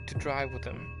go to drive with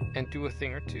them and do a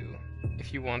thing or two.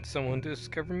 If you want someone to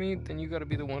discover me, then you gotta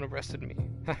be the one arrested me.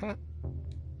 Haha.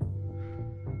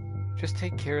 Just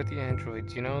take care of the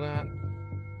androids, you know that?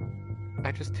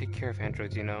 I just take care of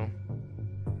androids, you know.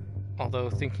 Although,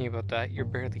 thinking about that, you're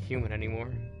barely human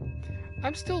anymore.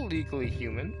 I'm still legally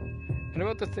human. And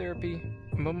about the therapy,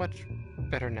 I'm much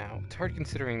better now. It's hard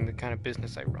considering the kind of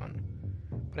business I run.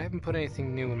 But I haven't put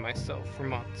anything new in myself for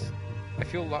months. I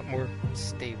feel a lot more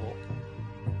stable.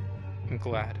 I'm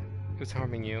glad. It was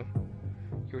harming you.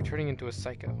 You were turning into a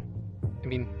psycho. I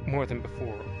mean, more than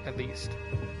before, at least.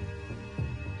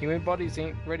 Human bodies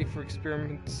ain't ready for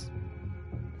experiments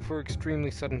for extremely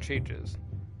sudden changes.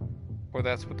 Or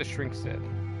that's what the shrink said.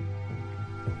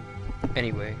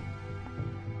 Anyway,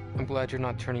 I'm glad you're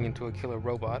not turning into a killer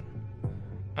robot.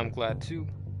 I'm glad too.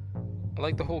 I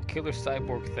like the whole killer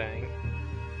cyborg thing.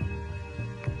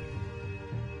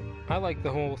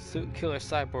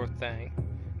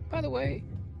 By the way,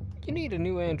 you need a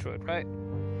new android, right?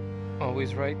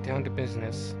 Always right down to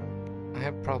business. I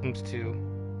have problems too.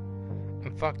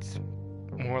 I'm fucked.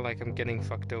 More like I'm getting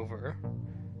fucked over.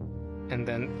 And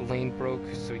then the lane broke,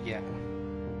 so yeah.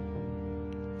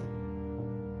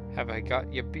 Have I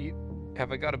got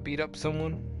to beat up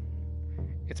someone?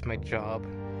 It's my job.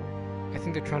 I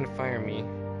think they're trying to fire me.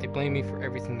 They blame me for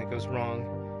everything that goes wrong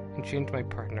and change my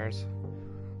partners.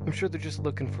 I'm sure they're just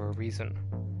looking for a reason.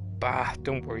 Bah,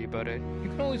 don't worry about it. You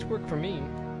can always work for me.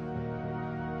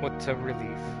 What a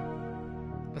relief.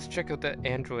 Let's check out that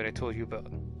android I told you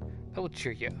about. That will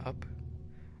cheer you up.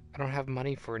 I don't have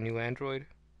money for a new android.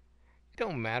 It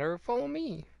don't matter, follow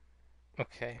me.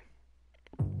 Okay.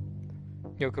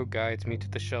 Yoko guides me to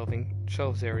the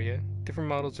shelves area. Different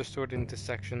models are sorted into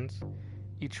sections,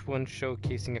 each one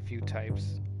showcasing a few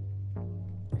types.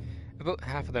 About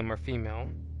half of them are female,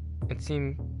 and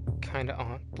seem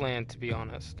kinda bland to be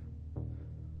honest.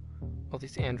 All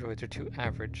these androids are too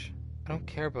average. I don't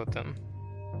care about them.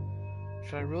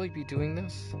 Should I really be doing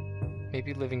this?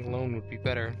 Maybe living alone would be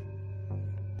better.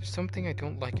 There's something I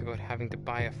don't like about having to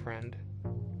buy a friend.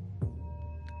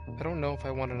 I don't know if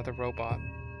I want another robot.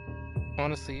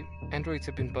 Honestly, androids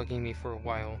have been bugging me for a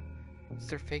while. It's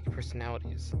their fake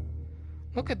personalities.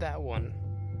 Look at that one!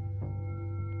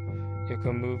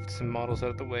 Yoko moved some models out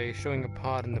of the way, showing a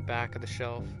pod in the back of the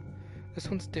shelf. This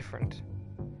one's different.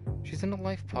 She's in a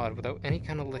life pod without any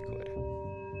kind of liquid.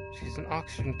 She's an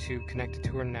oxygen tube connected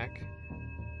to her neck,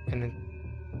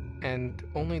 and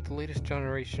only the latest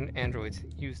generation androids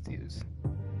use these.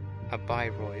 A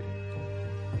biroid.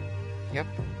 Yep.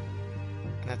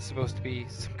 And that's supposed to be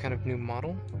some kind of new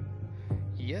model?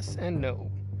 Yes and no.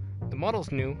 The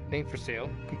model's new, named for sale,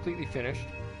 completely finished,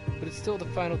 but it's still the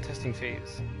final testing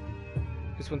phase.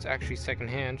 This one's actually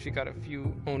second-hand. She got a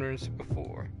few owners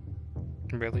before.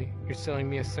 Really? You're selling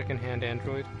me a second-hand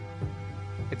android?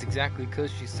 It's exactly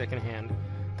 'cause she's second-hand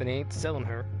that I ain't selling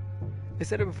her. I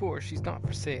said it before, she's not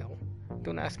for sale.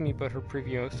 Don't ask me about her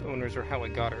previous owners or how I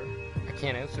got her. I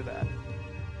can't answer that.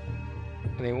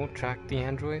 And they won't track the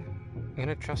android? I'm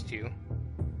gonna trust you.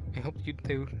 I hope you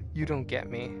don't get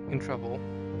me in trouble.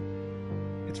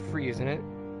 It's free, isn't it?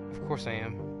 Of course I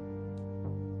am.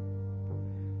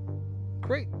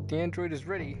 Great, the android is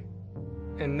ready.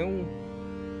 And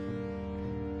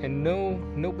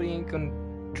nobody ain't gonna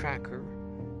track her.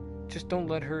 Just don't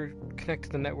let her connect to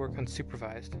the network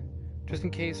unsupervised. Just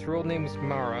in case, her old name is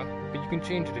Mara, but you can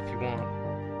change it if you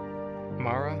want.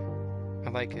 Mara? I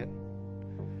like it.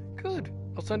 Good,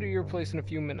 I'll send her to your place in a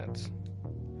few minutes.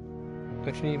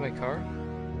 Don't you need my car?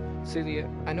 Celia,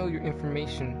 I know your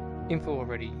info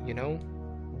already, you know?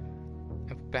 I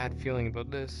have a bad feeling about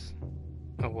this.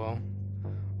 Oh well.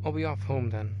 I'll be off home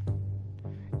then.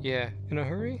 Yeah, in a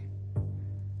hurry?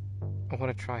 I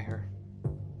want to try her.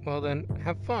 Well then,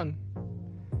 have fun.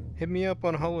 Hit me up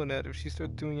on HoloNet if she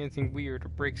starts doing anything weird or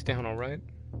breaks down, alright?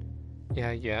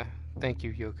 Yeah. Thank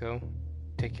you, Yoko.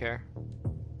 Take care.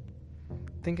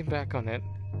 Thinking back on it,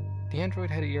 the android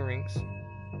had earrings.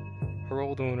 Her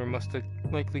old owner must have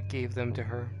likely gave them to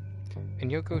her,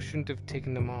 and Yoko shouldn't have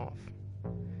taken them off.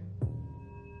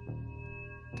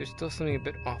 There's still something a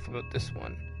bit off about this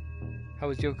one. How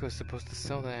is Yoko supposed to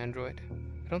sell the android?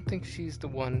 I don't think she's the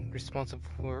one responsible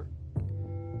for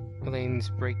Elaine's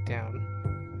breakdown.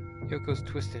 Yoko's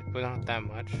twisted, but not that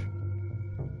much.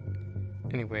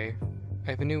 Anyway, I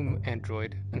have a new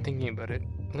android, and thinking about it,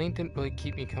 Elaine didn't really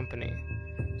keep me company,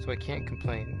 so I can't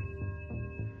complain.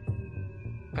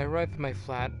 I arrived at my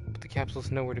flat, but the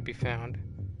capsule's nowhere to be found.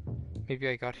 Maybe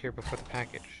I got here before the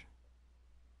package.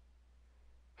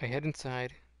 I head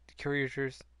inside. The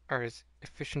couriers are as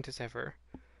efficient as ever,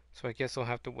 so I guess I'll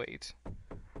have to wait.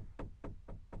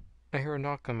 I hear a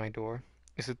knock on my door.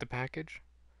 Is it the package?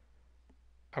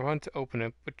 I want to open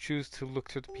it, but choose to look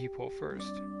through the peephole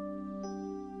first.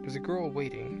 There's a girl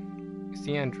waiting. It's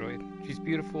the android. She's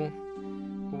beautiful,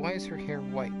 but why is her hair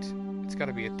white? It's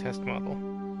gotta be a test model.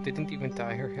 They didn't even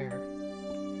dye her hair.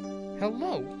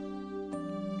 Hello!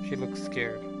 She looks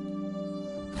scared.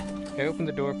 I open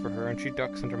the door for her and she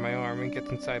ducks under my arm and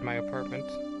gets inside my apartment.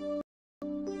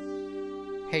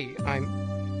 Hey,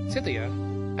 I'm... Celia?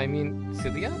 I mean,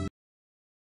 Celia?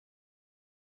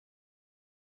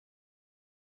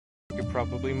 You're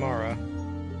probably Mara.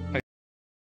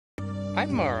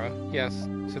 I'm Mara, yes.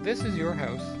 So this is your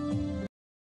house.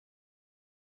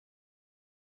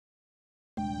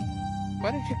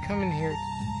 Why did you come in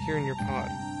here in your pod?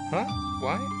 Huh?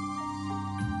 Why?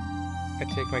 I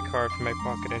take my card from my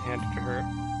pocket and hand it to her.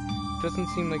 It doesn't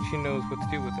seem like she knows what to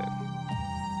do with it.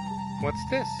 What's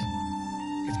this?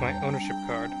 It's my ownership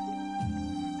card.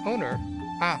 Owner?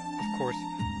 Ah, of course.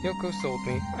 Yoko sold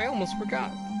me. I almost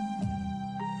forgot.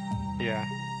 Yeah,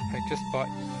 I just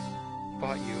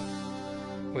bought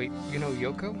you. Wait, you know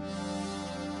Yoko?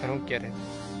 I don't get it.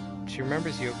 She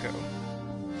remembers Yoko.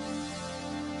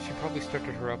 She probably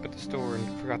started her up at the store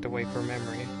and forgot to wipe her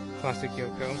memory. Classic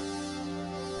Yoko.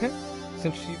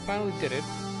 Since she finally did it,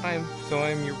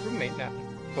 I'm your roommate now.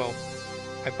 Well,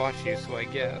 I bought you, so I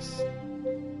guess.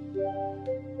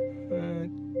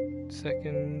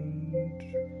 Second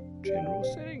general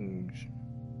settings.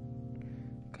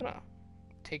 Gonna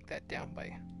take that down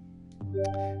by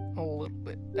a little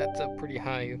bit. That's up pretty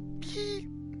high.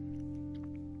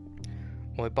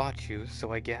 Well, I bought you,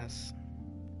 so I guess.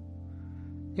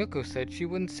 Yoko said she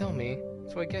wouldn't sell me,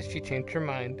 so I guess she changed her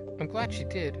mind. I'm glad she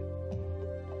did.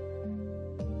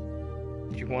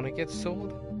 Do you want to get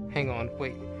sold? Hang on,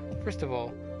 wait. First of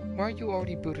all, why are you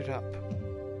already booted up?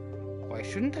 Why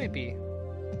shouldn't I be?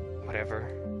 Whatever.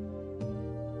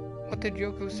 What did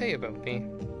Yoko say about me?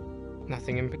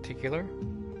 Nothing in particular.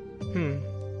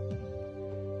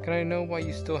 Can I know why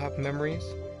you still have memories?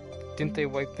 Didn't they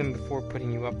wipe them before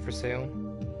putting you up for sale?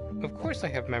 Of course I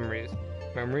have memories.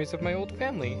 Memories of my old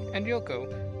family, and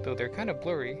Yoko, though they're kind of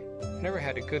blurry. I never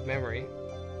had a good memory.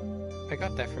 I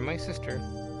got that from my sister.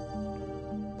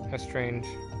 How strange.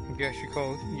 Maybe I should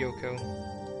call Yoko.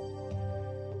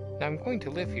 Now I'm going to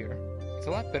live here. It's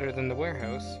a lot better than the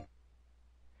warehouse.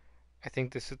 I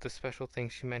think this is the special thing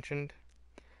she mentioned.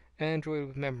 An android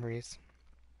with memories.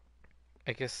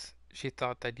 I guess she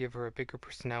thought I'd give her a bigger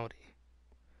personality.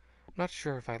 I'm not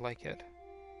sure if I like it.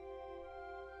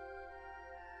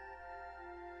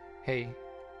 Hey,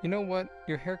 you know what?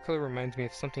 Your hair color reminds me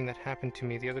of something that happened to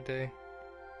me the other day.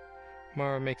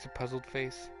 Mara makes a puzzled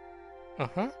face.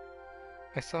 Uh-huh.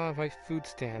 I saw on my food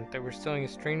stand that we're selling a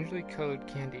strangely colored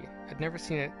candy. I'd never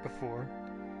seen it before.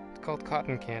 It's called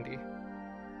cotton candy.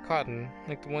 Cotton,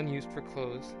 like the one used for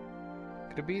clothes.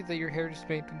 Could it be that your hair is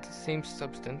made with the same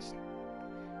substance?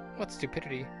 What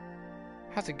stupidity.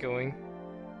 How's it going?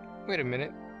 Wait a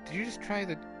minute. Did you just try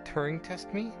the Turing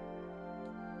test me?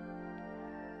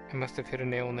 I must have hit a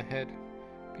nail on the head,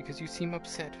 because you seem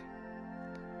upset.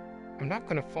 I'm not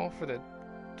gonna fall for the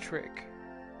trick.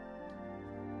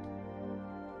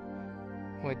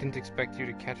 Well, I didn't expect you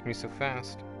to catch me so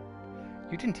fast.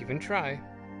 You didn't even try.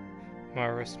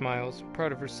 Mara smiles,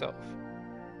 proud of herself.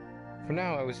 For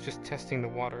now, I was just testing the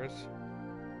waters.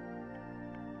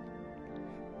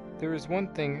 There is one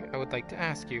thing I would like to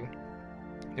ask you.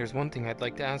 There's one thing I'd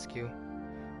like to ask you.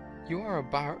 You are a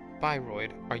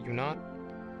biroid, are you not?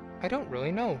 I don't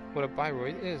really know what a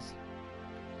biroid is.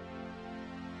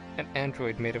 An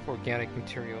android made of organic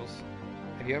materials.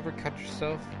 Have you ever cut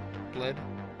yourself? Bled?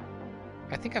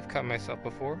 I think I've cut myself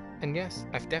before, and yes,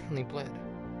 I've definitely bled.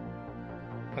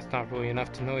 That's not really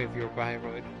enough to know if you're a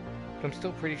biroid, but I'm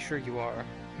still pretty sure you are.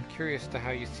 I'm curious to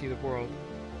how you see the world.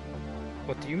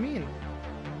 What do you mean?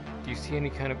 Do you see any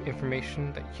kind of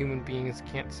information that human beings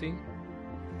can't see?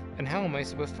 And how am I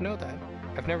supposed to know that?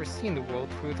 I've never seen the world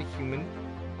through the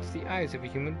eyes of a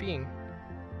human being.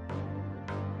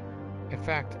 In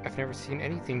fact, I've never seen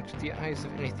anything through the eyes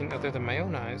of anything other than my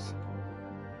own eyes.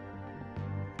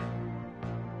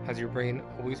 Has your brain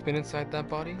always been inside that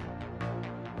body?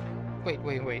 Wait.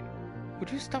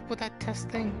 Would you stop with that test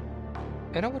thing?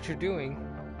 I know what you're doing.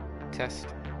 Test.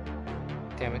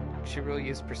 Damn it, she really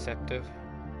is perceptive.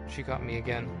 She got me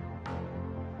again.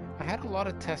 I had a lot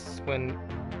of tests when...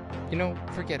 You know,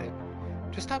 forget it.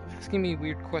 Just stop asking me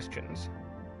weird questions.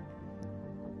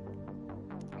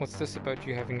 What's this about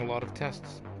you having a lot of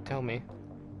tests? Tell me.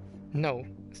 No,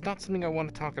 it's not something I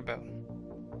want to talk about.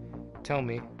 Tell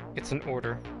me. It's an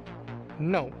order.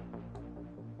 No.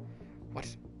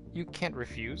 What? You can't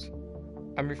refuse.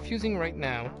 I'm refusing right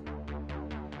now.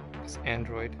 This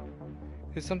android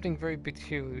is something very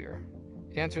peculiar.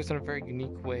 It answers in a very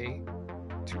unique way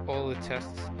to all the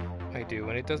tests I do,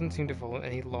 and it doesn't seem to follow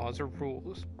any laws or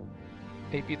rules.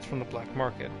 Maybe it's from the black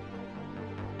market.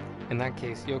 In that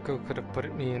case, Yoko could have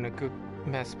put me in a good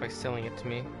mess by selling it to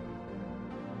me.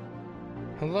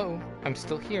 Hello, I'm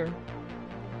still here.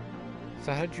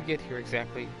 So how did you get here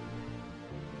exactly?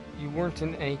 You weren't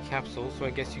in any capsule, so I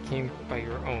guess you came by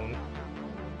your own.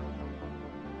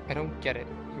 I don't get it.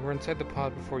 You were inside the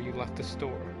pod before you left the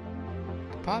store.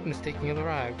 The pod mistakenly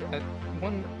arrived at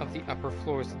one of the upper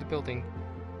floors of the building.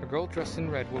 A girl dressed in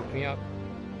red woke me up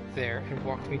there and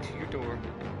walked me to your door.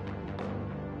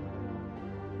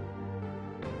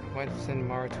 Why did send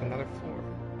Mara to another floor?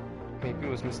 Maybe it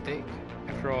was a mistake.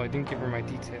 After all, I didn't give her my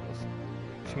details.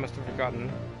 She must have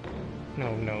forgotten.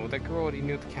 No, that girl already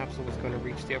knew the capsule was going to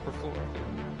reach the upper floor.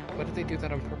 Why did they do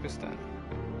that on purpose then?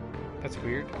 That's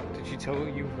weird. Did she tell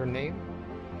you her name?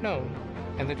 No,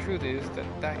 and the truth is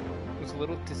that was a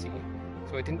little dizzy,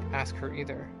 so I didn't ask her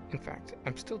either. In fact,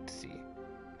 I'm still dizzy.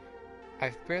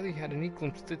 I've barely had any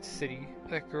glimpse of the city.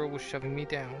 That girl was shoving me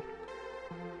down.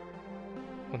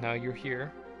 Well, now you're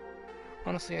here.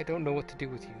 Honestly, I don't know what to do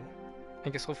with you. I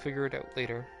guess I'll figure it out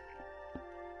later.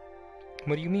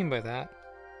 What do you mean by that?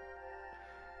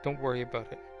 Don't worry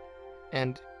about it.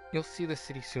 and you'll see the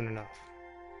city soon enough.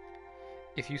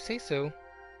 If you say so,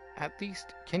 at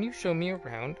least can you show me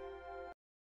around?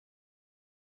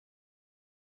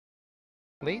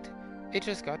 Late? It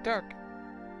just got dark.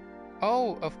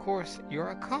 Oh, of course, you're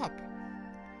a cop.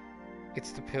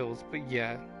 It's the pills, but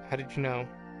yeah, how did you know?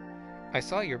 I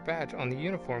saw your badge on the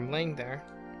uniform laying there.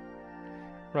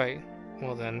 Right,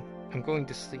 well then, I'm going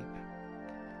to sleep.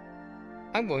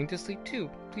 I'm going to sleep too.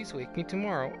 Please wake me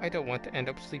tomorrow. I don't want to end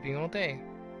up sleeping all day.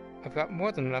 I've got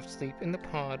more than enough sleep in the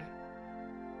pod.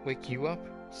 Wake you up?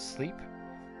 Sleep?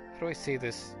 How do I say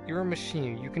this? You're a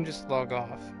machine. You can just log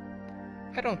off.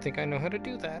 I don't think I know how to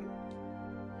do that.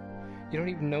 You don't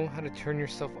even know how to turn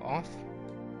yourself off?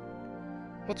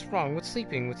 What's wrong with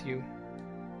sleeping with you?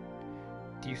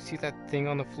 Do you see that thing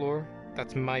on the floor?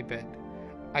 That's my bed.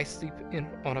 I sleep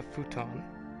on a futon.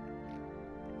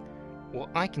 Well,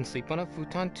 I can sleep on a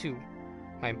futon too.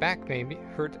 My back may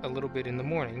hurt a little bit in the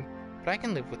morning, but I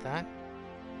can live with that.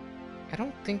 I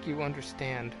don't think you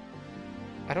understand.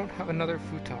 I don't have another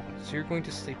futon, so you're going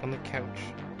to sleep on the couch.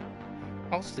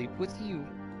 I'll sleep with you.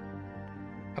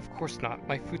 Of course not.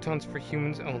 My futon's for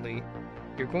humans only.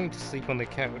 You're going to sleep on the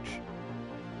couch.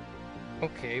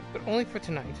 Okay, but only for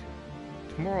tonight.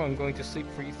 Tomorrow I'm going to sleep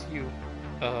with you.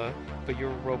 But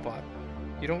you're a robot.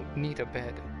 You don't need a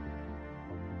bed.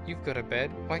 You've got a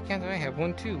bed. Why can't I have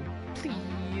one too?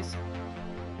 Please.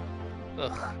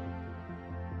 Ugh.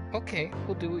 Okay,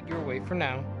 we'll do it your way for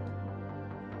now.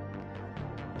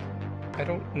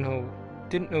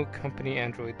 Didn't know company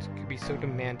androids could be so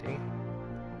demanding.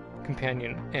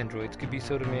 Companion androids could be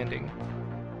so demanding.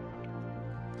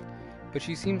 But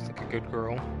she seems like a good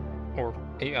girl. Or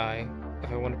AI,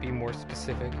 if I want to be more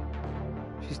specific.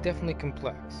 She's definitely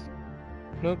complex.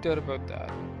 No doubt about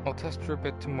that. I'll test her a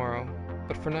bit tomorrow,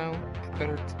 but for now,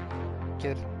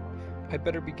 I'd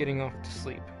better be getting off to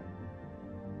sleep.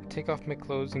 I take off my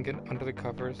clothes and get under the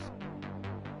covers.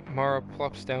 Mara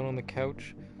plops down on the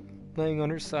couch, laying on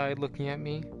her side looking at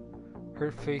me,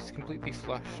 her face completely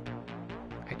flushed.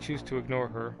 I choose to ignore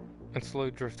her and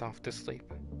slowly drift off to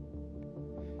sleep.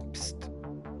 Psst.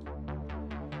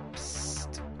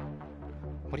 Psst.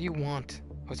 What do you want?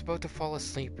 I was about to fall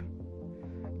asleep.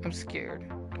 I'm scared.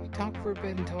 Can we talk for a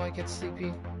bit until I get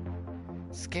sleepy?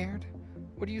 Scared?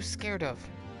 What are you scared of?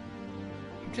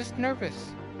 I'm just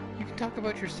nervous. You can talk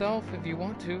about yourself if you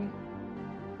want to.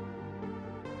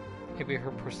 Maybe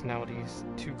her personality is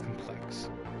too complex.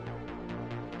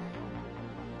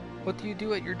 What do you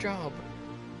do at your job?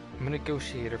 I'm a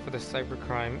negotiator for the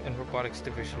Cybercrime and Robotics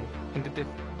Division in the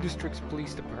District's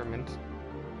Police Department.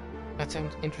 That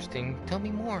sounds interesting. Tell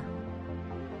me more.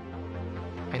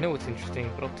 I know it's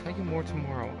interesting, but I'll tell you more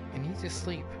tomorrow. I need to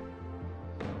sleep.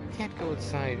 I can't go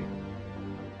outside.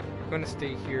 I'm going to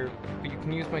stay here, but you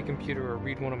can use my computer or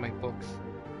read one of my books.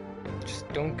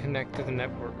 Just don't connect to the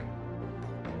network.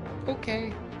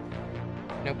 Okay.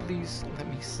 Now please let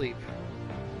me sleep.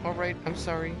 Alright, I'm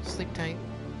sorry. Sleep tight.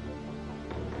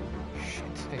 Shit,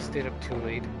 I stayed up too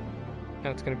late.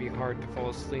 Now it's going to be hard to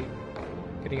fall asleep.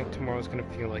 Getting up tomorrow is going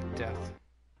to feel like death.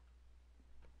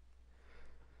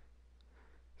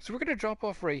 So we're going to drop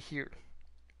off right here.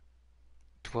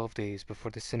 12 days before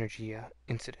the Synergia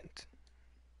incident.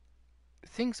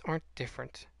 Things aren't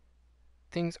different.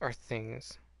 Things are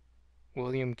things.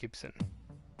 William Gibson.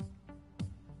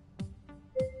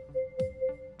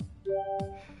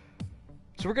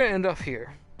 So we're going to end off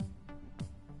here.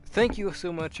 Thank you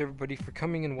so much, everybody, for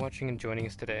coming and watching and joining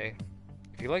us today.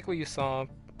 If you like what you saw,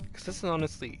 because this is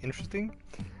honestly interesting,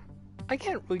 I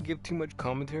can't really give too much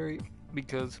commentary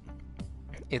because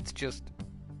it's just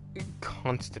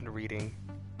constant reading.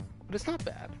 But it's not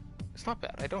bad. It's not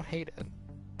bad. I don't hate it.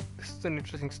 This is an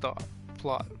interesting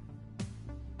plot.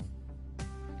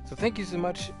 So thank you so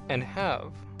much, and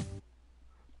have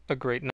a great night.